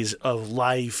intricacies of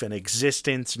life and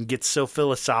existence and get so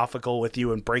philosophical with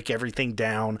you and break everything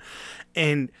down.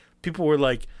 And people were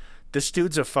like, this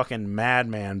dude's a fucking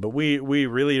madman, but we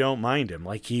really don't mind him.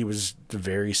 Like, he was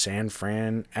very San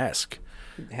Fran-esque.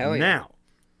 Hell yeah. Now,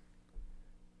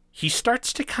 he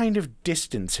starts to kind of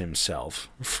distance himself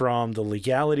from the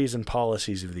legalities and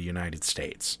policies of the United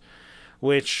States,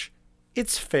 which,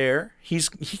 it's fair. He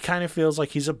kind of feels like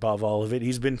he's above all of it.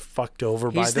 He's been fucked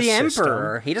over by the system. He's the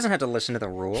emperor. He doesn't have to listen to the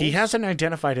rules. He hasn't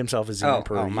identified himself as the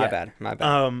emperor yet. My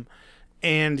bad.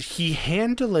 And he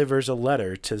hand delivers a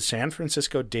letter to the San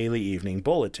Francisco Daily Evening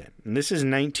Bulletin. And this is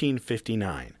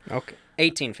 1959. Okay.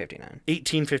 1859.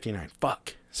 1859.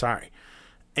 Fuck. Sorry.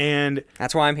 And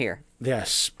that's why I'm here.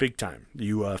 Yes, big time.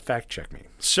 You fact check me.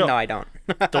 So no, I don't.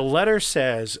 The letter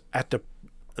says, at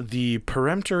the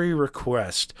peremptory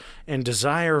request and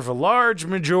desire of a large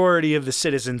majority of the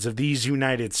citizens of these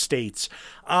United States,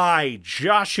 I,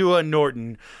 Joshua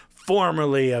Norton,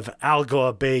 formerly of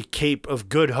Algoa Bay, Cape of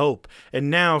Good Hope,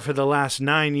 and now for the last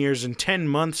 9 years and 10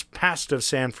 months past of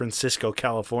San Francisco,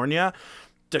 California,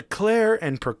 declare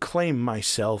and proclaim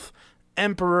myself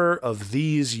Emperor of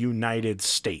these United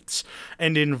States,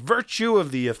 and in virtue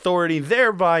of the authority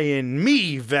thereby in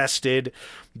me vested,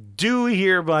 do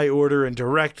hereby order and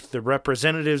direct the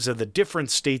representatives of the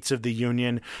different states of the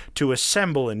Union to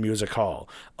assemble in Music Hall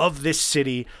of this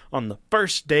city on the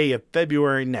first day of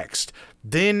February next,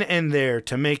 then and there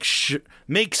to make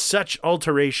such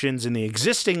alterations in the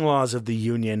existing laws of the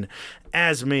Union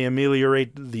as may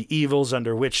ameliorate the evils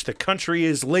under which the country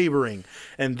is laboring,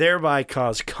 and thereby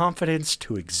cause confidence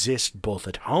to exist both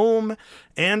at home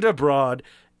and abroad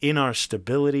in our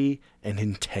stability and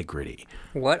integrity.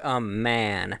 What a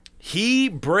man. He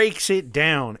breaks it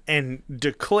down and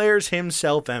declares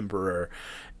himself emperor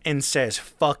and says,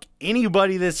 fuck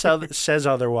anybody that says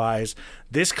otherwise.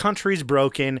 This country's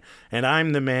broken, and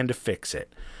I'm the man to fix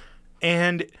it.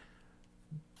 And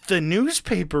the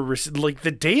newspaper, like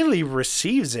the Daily,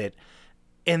 receives it,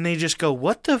 and they just go,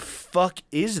 what the fuck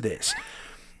is this?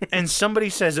 And somebody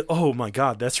says, oh my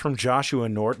God, that's from Joshua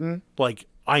Norton. Like,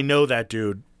 I know that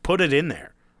dude. Put it in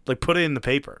there. Like, put it in the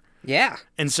paper. Yeah.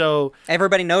 And so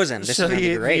everybody knows him. This is gonna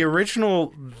be great.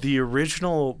 The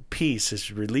original piece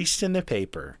is released in the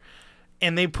paper,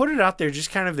 and they put it out there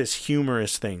just kind of this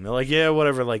humorous thing. They're like, yeah,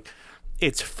 whatever. Like,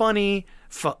 it's funny.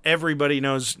 Everybody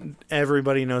knows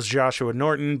Joshua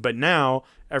Norton, but now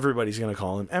everybody's gonna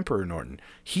call him Emperor Norton.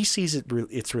 He sees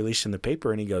it's released in the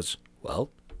paper, and he goes, well,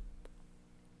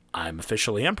 I'm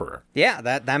officially emperor. Yeah,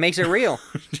 that makes it real.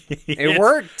 It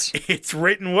worked. It's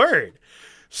written word.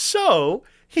 So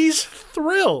he's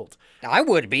thrilled. I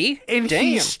would be. And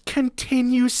he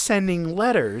continues sending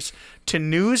letters to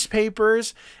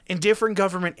newspapers and different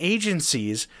government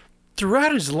agencies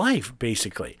throughout his life,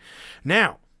 basically.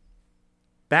 Now,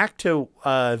 back to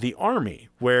the army,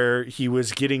 where he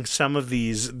was getting some of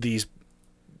these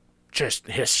just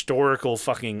historical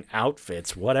fucking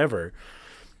outfits, whatever.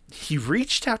 He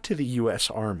reached out to the U.S.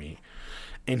 Army,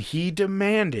 and he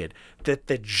demanded that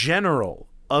the general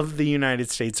of the United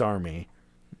States Army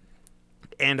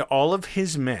and all of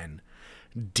his men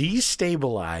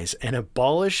destabilize and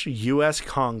abolish U.S.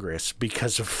 Congress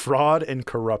because of fraud and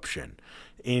corruption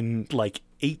in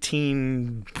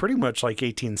pretty much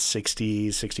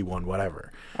 1860, 61,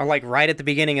 whatever. Or like right at the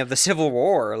beginning of the Civil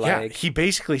War. Yeah, he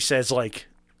basically says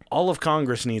all of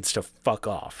Congress needs to fuck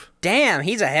off. Damn,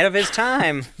 he's ahead of his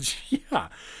time. Yeah.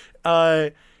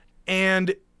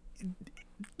 And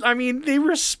I mean, they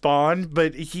respond,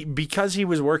 but because he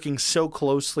was working so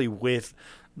closely with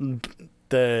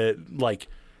the,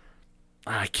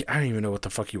 I don't even know what the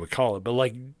fuck you would call it,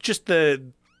 but just the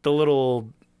little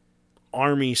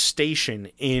army station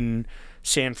in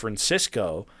San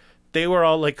Francisco, they were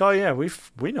all like, oh yeah,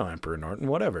 we know Emperor Norton,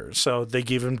 whatever. So they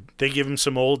give him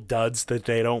some old duds that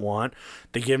they don't want.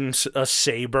 They give him a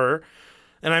saber.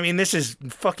 And I mean, this is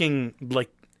fucking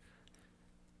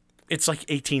it's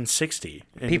 1860.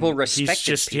 And people respect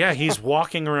people. Yeah, he's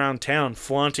walking around town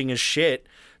flaunting his shit.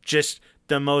 Just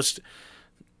the most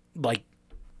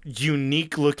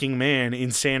unique looking man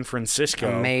in San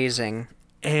Francisco. Amazing.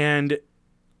 And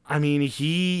I mean,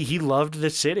 he loved the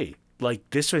city. He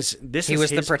was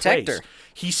the protector. Place.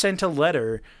 He sent a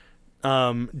letter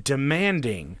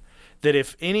demanding that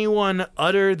if anyone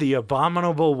utter the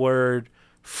abominable word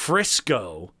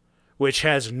Frisco, which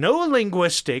has no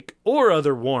linguistic or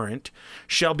other warrant,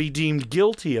 shall be deemed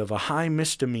guilty of a high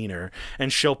misdemeanor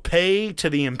and shall pay to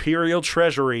the imperial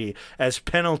treasury as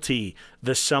penalty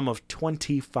the sum of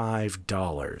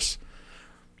 $25.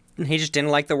 He just didn't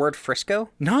like the word Frisco?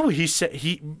 No, he said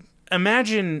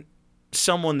imagine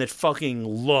someone that fucking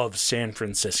loves San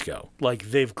Francisco.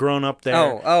 They've grown up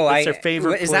there. It's their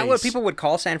favorite place. Is that what people would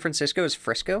call San Francisco, is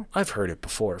Frisco? I've heard it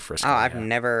before, Frisco. Oh, I've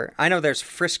never... I know there's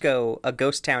Frisco, a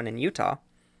ghost town in Utah.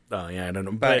 Oh, yeah, I don't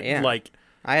know. But yeah,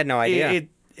 I had no idea.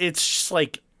 It's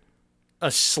just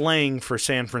a slang for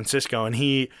San Francisco, and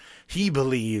he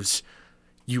believes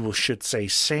you should say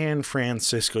San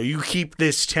Francisco. You keep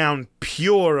this town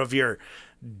pure of your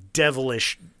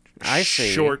devilish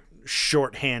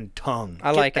shorthand tongue.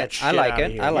 I like it. I like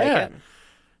it.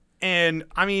 And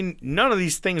I mean, none of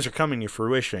these things are coming to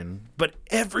fruition, but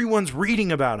everyone's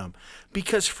reading about him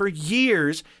because for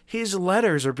years his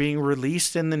letters are being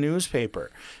released in the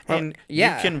newspaper. And you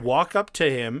can walk up to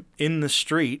him in the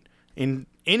street in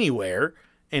anywhere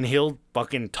and he'll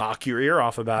fucking talk your ear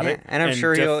off about it. And I'm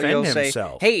sure he'll say,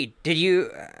 "Hey, did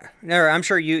you?" Or I'm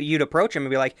sure you'd approach him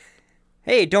and be like,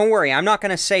 "Hey, don't worry, I'm not going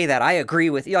to say that. I agree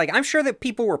with you." I'm sure that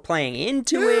people were playing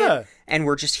into it and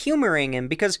were just humoring him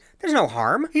because there's no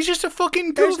harm. He's just a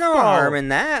fucking goofball. There's no harm in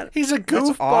that. He's a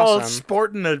goofball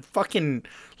sporting a fucking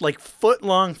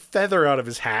foot-long feather out of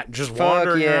his hat, just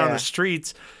wandering around the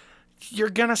streets. you're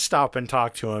gonna stop and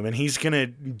talk to him, and he's gonna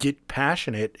get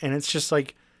passionate, and it's just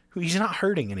like, he's not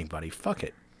hurting anybody. Fuck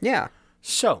it. Yeah.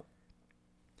 So,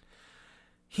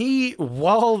 he,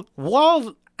 while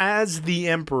as the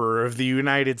Emperor of the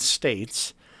United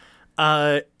States,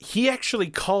 he actually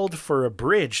called for a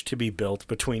bridge to be built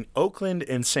between Oakland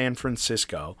and San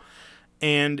Francisco.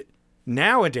 And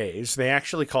nowadays, they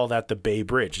actually call that the Bay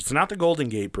Bridge. It's not the Golden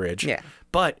Gate Bridge,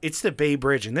 but it's the Bay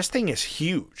Bridge. And this thing is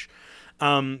huge.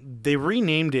 They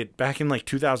renamed it back in like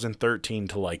 2013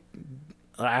 to like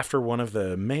after one of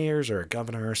the mayors or a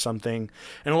governor or something.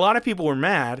 And a lot of people were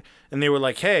mad, and they were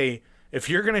like, hey, if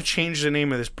you're going to change the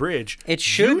name of this bridge,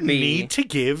 you need to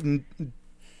give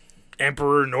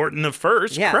Emperor Norton the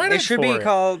First credit for it. It should be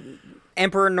called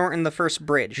Emperor Norton the First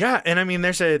Bridge. Yeah, and I mean,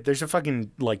 there's a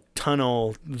fucking like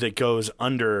tunnel that goes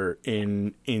under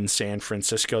in San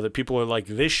Francisco that people are like,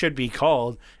 this should be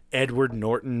called Edward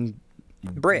Norton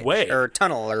Bridge Way or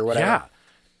tunnel or whatever. Yeah.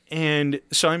 And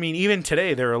so, I mean, even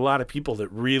today, there are a lot of people that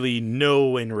really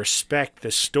know and respect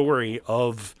the story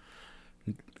of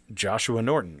Joshua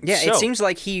Norton. Yeah, so, it seems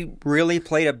like he really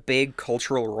played a big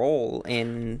cultural role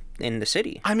in the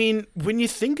city. I mean, when you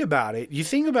think about it, you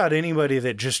think about anybody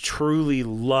that just truly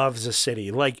loves a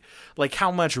city, like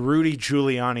how much Rudy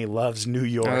Giuliani loves New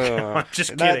York. I'm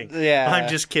just kidding. I'm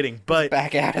just kidding. But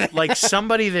back at it. Like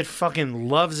somebody that fucking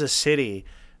loves a city,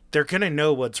 they're going to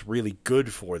know what's really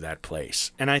good for that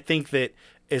place. And I think that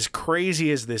as crazy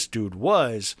as this dude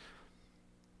was,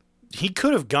 he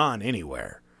could have gone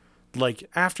anywhere. Like,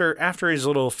 after his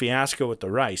little fiasco with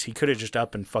the rice, he could have just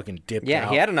up and fucking dipped out. Yeah,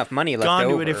 he had enough money left over.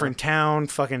 Gone to a different town,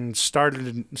 fucking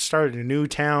started a new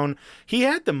town. He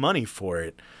had the money for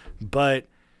it. But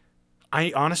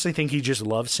I honestly think he just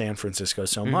loved San Francisco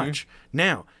so much.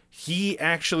 Now, he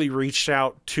actually reached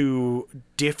out to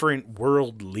different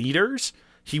world leaders.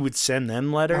 He would send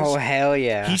them letters. Oh, hell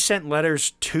yeah. He sent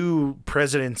letters to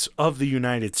presidents of the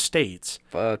United States.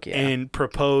 Fuck yeah. And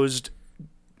proposed...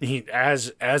 He,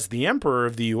 as the Emperor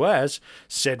of the U.S.,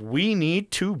 said we need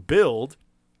to build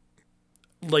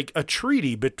like a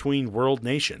treaty between world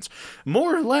nations,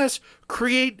 more or less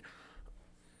create,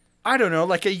 I don't know,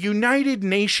 like a United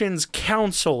Nations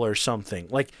Council or something.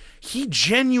 Like he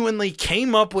genuinely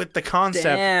came up with the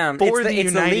concept for the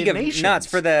United League of Nations. Nuts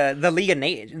for the League of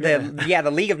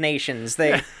the League of Nations.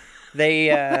 They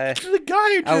the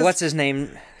guy. Oh, what's his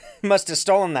name? Must have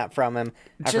stolen that from him.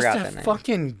 I forgot that name. Just a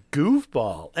fucking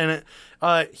goofball. And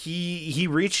he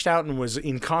reached out and was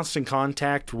in constant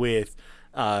contact with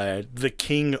the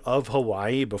king of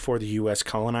Hawaii before the U.S.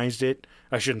 colonized it.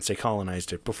 I shouldn't say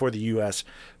colonized it. Before the U.S.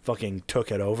 fucking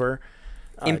took it over.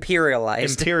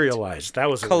 Imperialized. That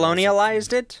was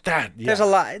colonialized it. That yeah.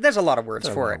 There's a lot of words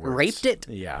for it. Raped it.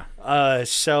 Yeah.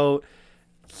 So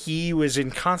he was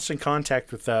in constant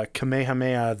contact with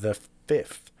Kamehameha V.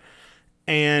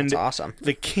 And that's awesome.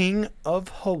 The king of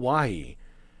Hawaii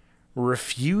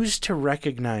refused to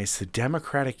recognize the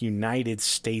Democratic United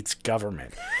States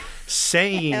government,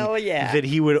 saying that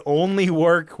he would only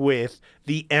work with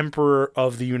the Emperor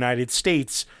of the United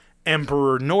States,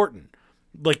 Emperor Norton.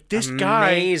 Like this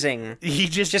guy, amazing. He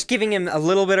just giving him a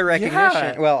little bit of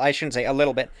recognition. Yeah. Well, I shouldn't say a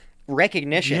little bit.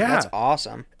 Recognition. Yeah. That's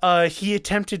awesome. He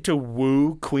attempted to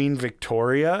woo Queen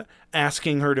Victoria,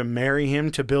 asking her to marry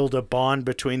him to build a bond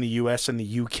between the U.S. and the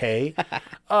U.K.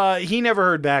 He never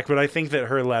heard back, but I think that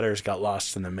her letters got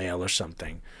lost in the mail or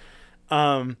something.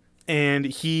 And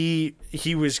he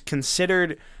was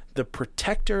considered the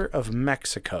protector of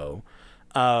Mexico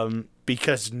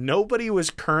because nobody was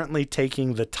currently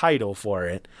taking the title for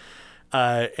it.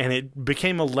 And it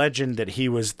became a legend that he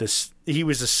was the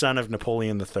son of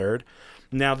Napoleon III.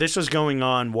 Now, this was going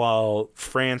on while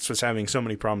France was having so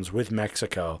many problems with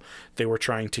Mexico. They were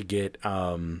trying to get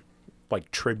like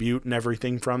tribute and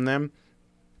everything from them.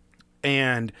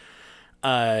 And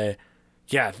so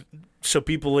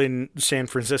people in San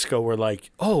Francisco were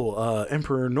like, "Oh,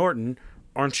 Emperor Norton,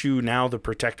 aren't you now the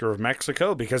protector of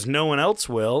Mexico? Because no one else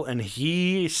will." And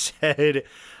he said,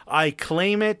 "I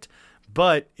claim it,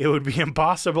 but it would be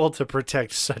impossible to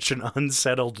protect such an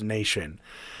unsettled nation."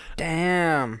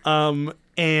 Damn.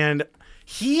 And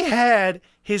he had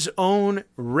his own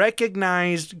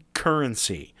recognized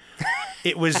currency.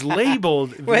 It was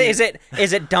labeled. Wait, is it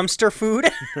dumpster food?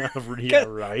 Yeah,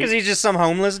 right. Because he's just some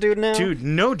homeless dude now? Dude,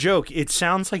 no joke. It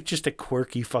sounds like just a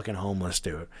quirky fucking homeless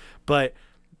dude. But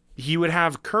he would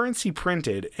have currency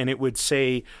printed, and it would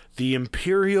say the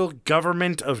Imperial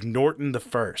Government of Norton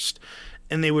I.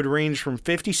 And they would range from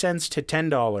 50 cents to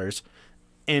 $10.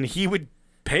 And he would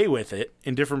pay with it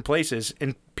in different places,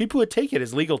 and people would take it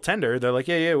as legal tender. They're like,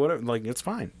 yeah, whatever. Like, it's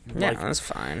fine. Yeah, like, that's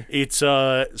fine. It's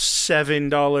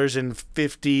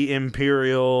 $7.50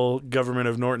 Imperial Government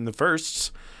of Norton the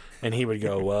Firsts. And he would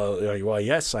go, well,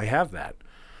 yes, I have that.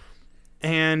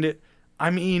 And, I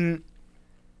mean,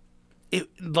 it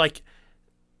like,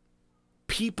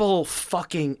 people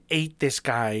fucking ate this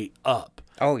guy up.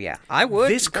 Oh, yeah. I would.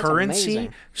 This That's currency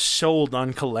amazing. sold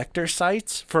on collector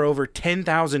sites for over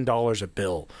 $10,000 a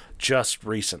bill just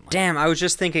recently. Damn, I was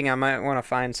just thinking I might want to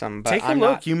find some. But Take I'm a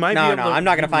look. Not, You might no, be able no, to, I'm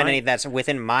not going to find might, any that's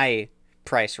within my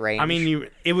price range. I mean,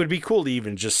 it would be cool to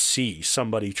even just see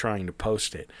somebody trying to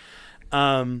post it.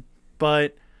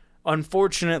 But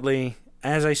unfortunately,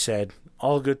 as I said,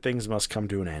 all good things must come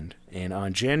to an end. And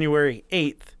on January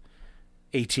 8th,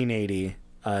 1880,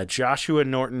 Joshua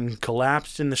Norton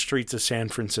collapsed in the streets of San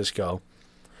Francisco.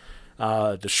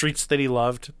 The streets that he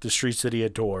loved, the streets that he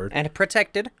adored. And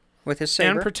protected with his saber.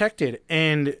 And protected.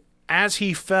 And as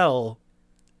he fell,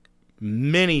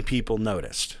 many people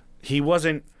noticed. It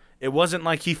wasn't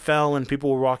like he fell and people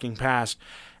were walking past.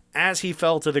 As he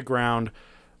fell to the ground,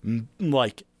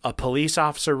 like a police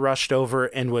officer rushed over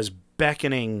and was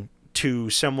beckoning to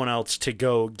someone else to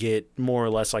go get more or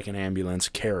less like an ambulance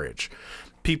carriage.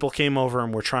 People came over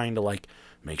and were trying to like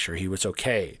make sure he was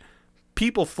okay.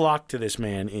 People flocked to this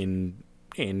man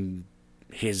in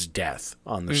his death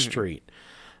on the street.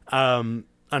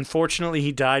 Unfortunately,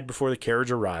 he died before the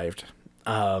carriage arrived.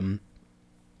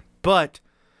 But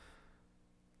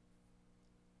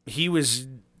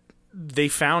they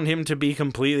found him to be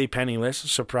completely penniless.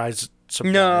 Surprise.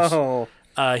 No.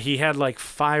 He had like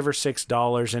 $5 or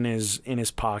 $6 in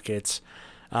his pockets.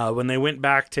 When they went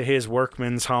back to his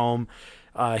workman's home,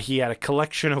 he had a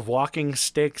collection of walking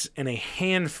sticks and a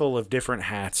handful of different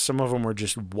hats. Some of them were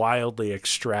just wildly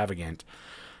extravagant.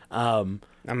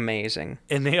 Amazing.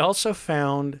 And they also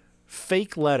found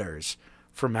fake letters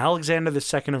from Alexander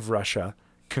II of Russia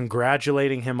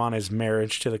congratulating him on his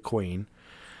marriage to the Queen.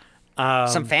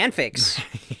 Some fanfics.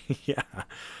 Yeah.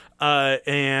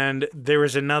 And there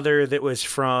was another that was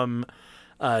from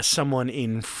someone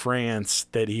in France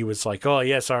that he was like, oh,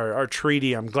 yes, our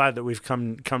treaty. I'm glad that we've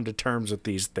come to terms with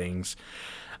these things.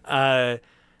 But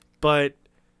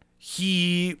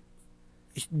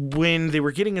when they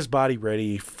were getting his body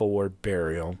ready for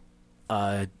burial,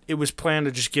 it was planned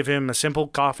to just give him a simple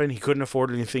coffin. He couldn't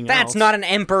afford anything else. That's not an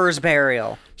emperor's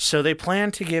burial. So they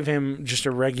planned to give him just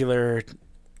a regular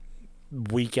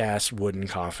weak-ass wooden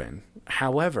coffin.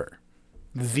 However,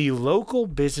 the local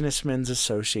Businessmen's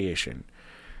Association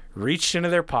reached into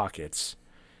their pockets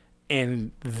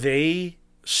and they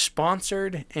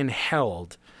sponsored and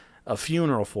held a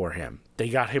funeral for him. They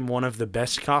got him one of the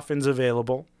best coffins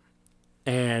available.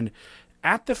 And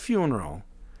at the funeral,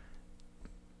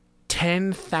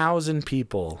 10,000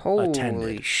 people attended.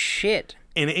 Holy shit.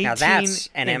 Now that's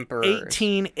an emperor.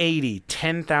 1880,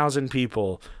 10,000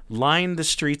 people lined the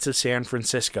streets of San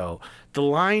Francisco. The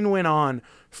line went on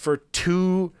for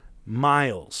 2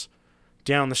 miles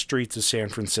down the streets of San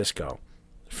Francisco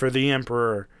for the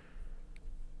Emperor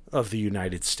of the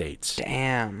United States.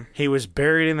 Damn. He was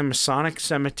buried in the Masonic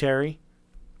Cemetery.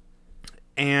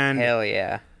 And hell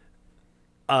yeah.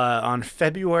 On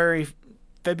February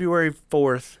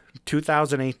 4th,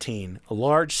 2018, a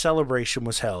large celebration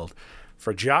was held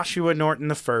for Joshua Norton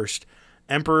I,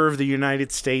 Emperor of the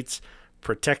United States,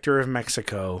 Protector of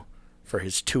Mexico, for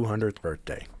his 200th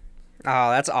birthday. Oh,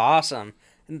 that's awesome.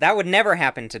 That would never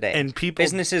happen today. And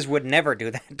businesses would never do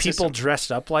that. People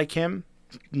dressed up like him.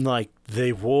 Like,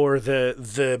 they wore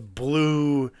the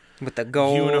blue with the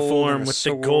gold uniform with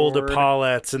the gold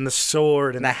epaulets and the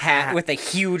sword and the hat with the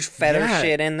huge feather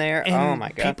shit in there. And oh my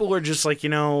god. People were just like,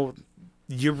 you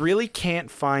really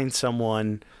can't find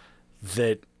someone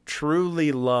that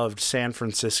truly loved San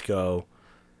Francisco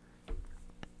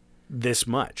this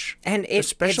much. And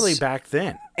especially back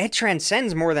then. It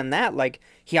transcends more than that. Like,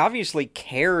 he obviously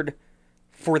cared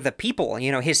for the people,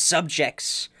 his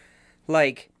subjects.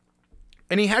 Like,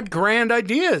 and he had grand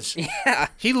ideas. Yeah.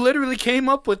 He literally came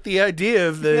up with the idea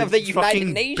of the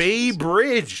fucking Nations. Bay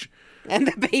Bridge. And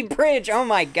the Bay Bridge. Oh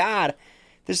my god.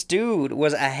 This dude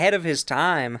was ahead of his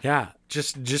time. Yeah.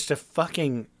 Just a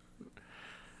fucking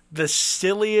the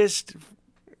silliest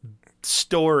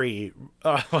story.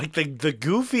 Like the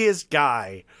goofiest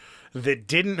guy that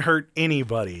didn't hurt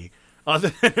anybody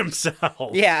other than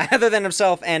himself. Yeah, other than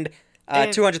himself and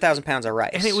 200,000 pounds of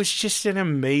rice. And it was just an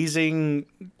amazing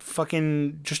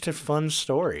just a fun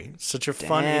story. Such a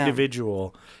fun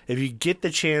individual. If you get the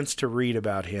chance to read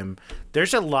about him,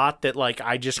 there's a lot that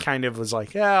I just kind of was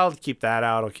like, yeah, I'll keep that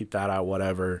out,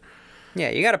 whatever. Yeah,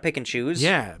 you got to pick and choose.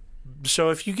 Yeah, So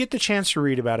if you get the chance to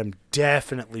read about him,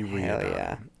 definitely read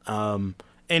about him.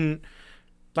 And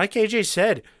like AJ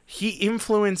said, he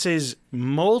influences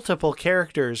multiple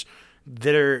characters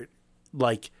that are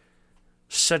like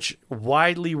such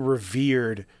widely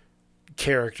revered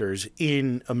characters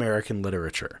in American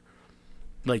literature.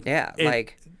 Like, that's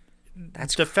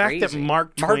the crazy. fact that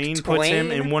Mark Twain puts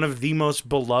him in one of the most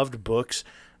beloved books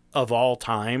of all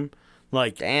time.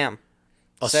 Like, damn,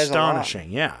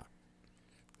 astonishing. Yeah.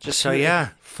 Just so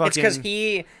fucking. It's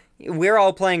because we're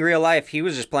all playing real life. He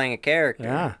was just playing a character.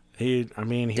 Yeah. He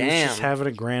was just having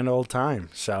a grand old time.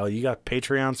 So you got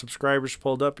Patreon subscribers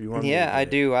pulled up. I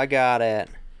do. I got it.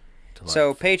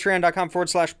 So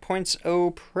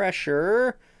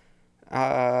patreon.com/points-o-pressure.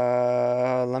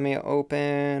 Let me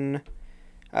open.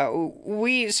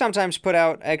 We sometimes put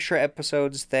out extra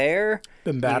episodes there.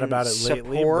 Been bad about it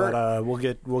lately, but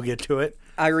we'll get to it.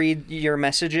 I read your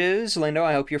messages, Lindo.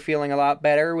 I hope you're feeling a lot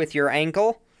better with your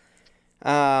ankle.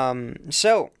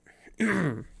 So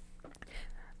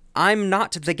I'm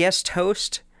not the guest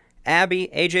host. Abby,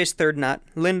 AJ's third nut,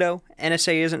 Lindo,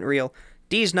 NSA isn't real,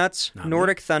 D's nuts,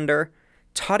 Nordic Thunder,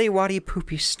 Toddy Waddy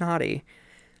Poopy Snotty,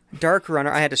 Dark Runner.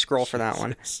 I had to scroll for that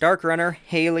one. Dark Runner,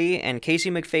 Haley, and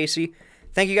Casey McFacey.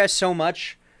 Thank you guys so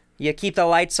much. You keep the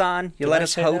lights on. You let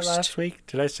us host. That last week?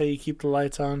 Did I say you keep the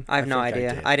lights on? I have no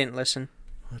idea. I didn't listen.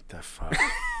 What the fuck?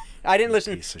 I didn't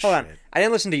listen. Hold on. I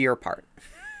didn't listen to your part.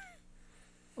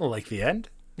 Oh, like the end?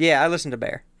 Yeah, I listened to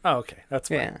Bear. Oh, okay. That's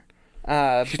fine.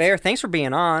 Yeah. Bear, thanks for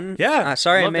being on. Yeah.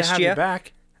 Sorry I missed you. You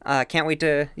back. Can't wait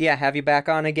to have you back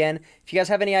on again. If you guys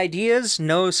have any ideas,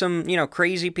 know some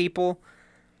crazy people,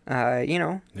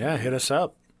 yeah, hit us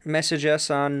up. Message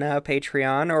us on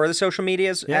Patreon or the social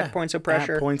medias at Points of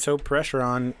Pressure. At Points of Pressure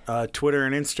on Twitter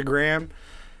and Instagram.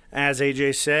 As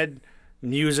AJ said,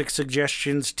 music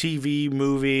suggestions, TV,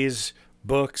 movies,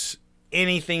 books,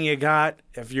 anything you got.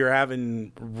 If you're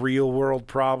having real world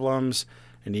problems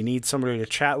and you need somebody to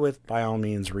chat with, by all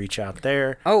means, reach out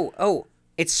there. Oh,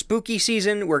 it's spooky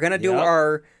season. We're going to do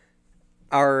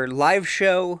our live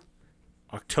show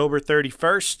October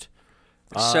 31st.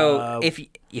 So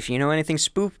if you know anything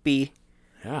spooky,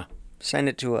 send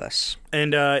it to us.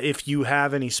 And if you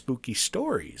have any spooky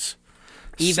stories,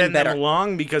 send them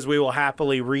along, because we will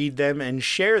happily read them and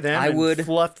share them. I would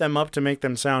fluff them up to make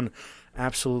them sound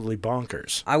absolutely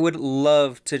bonkers. I would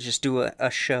love to just do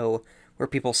a show where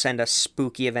people send us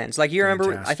spooky events. Like, you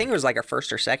remember, I think it was like our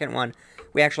first or second one.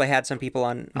 We actually had some people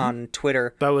on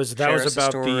Twitter. That was about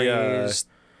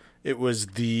it was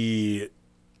the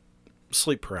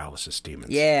sleep paralysis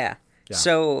demons. Yeah.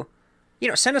 So,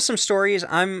 send us some stories.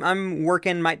 I'm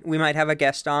working. We might have a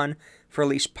guest on for at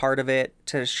least part of it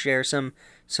to share some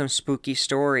spooky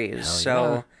stories.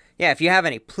 So if you have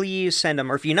any, please send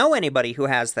them. Or if you know anybody who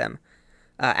has them,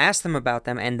 ask them about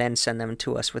them and then send them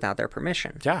to us without their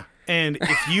permission. Yeah. And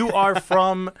if you are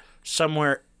from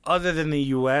somewhere other than the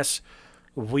U.S.,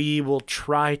 we will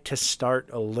try to start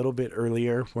a little bit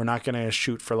earlier. We're not going to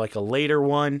shoot for like a later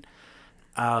one.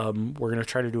 We're going to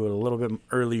try to do it a little bit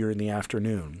earlier in the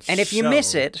afternoon. And if you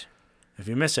miss it...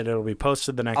 it'll be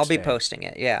posted the next day. I'll be posting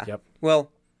it, yeah. Yep.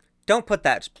 Well, don't put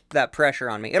that pressure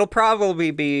on me. It'll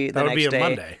probably be the next day. That would be a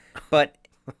Monday. But...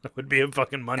 it would be a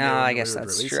fucking Monday. I guess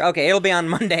that's true. Okay, it'll be on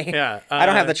Monday. Yeah. I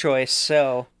don't have the choice,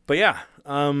 so... But yeah.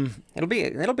 It'll be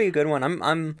a good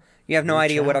one. You have no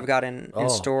idea what I've got in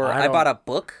store. I bought a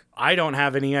book. I don't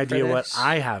have any idea what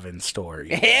I have in store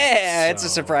yet. Yeah, it's a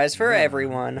surprise for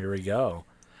everyone. Here we go.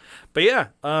 But yeah,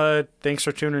 thanks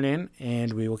for tuning in,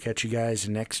 and we will catch you guys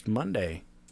next Monday.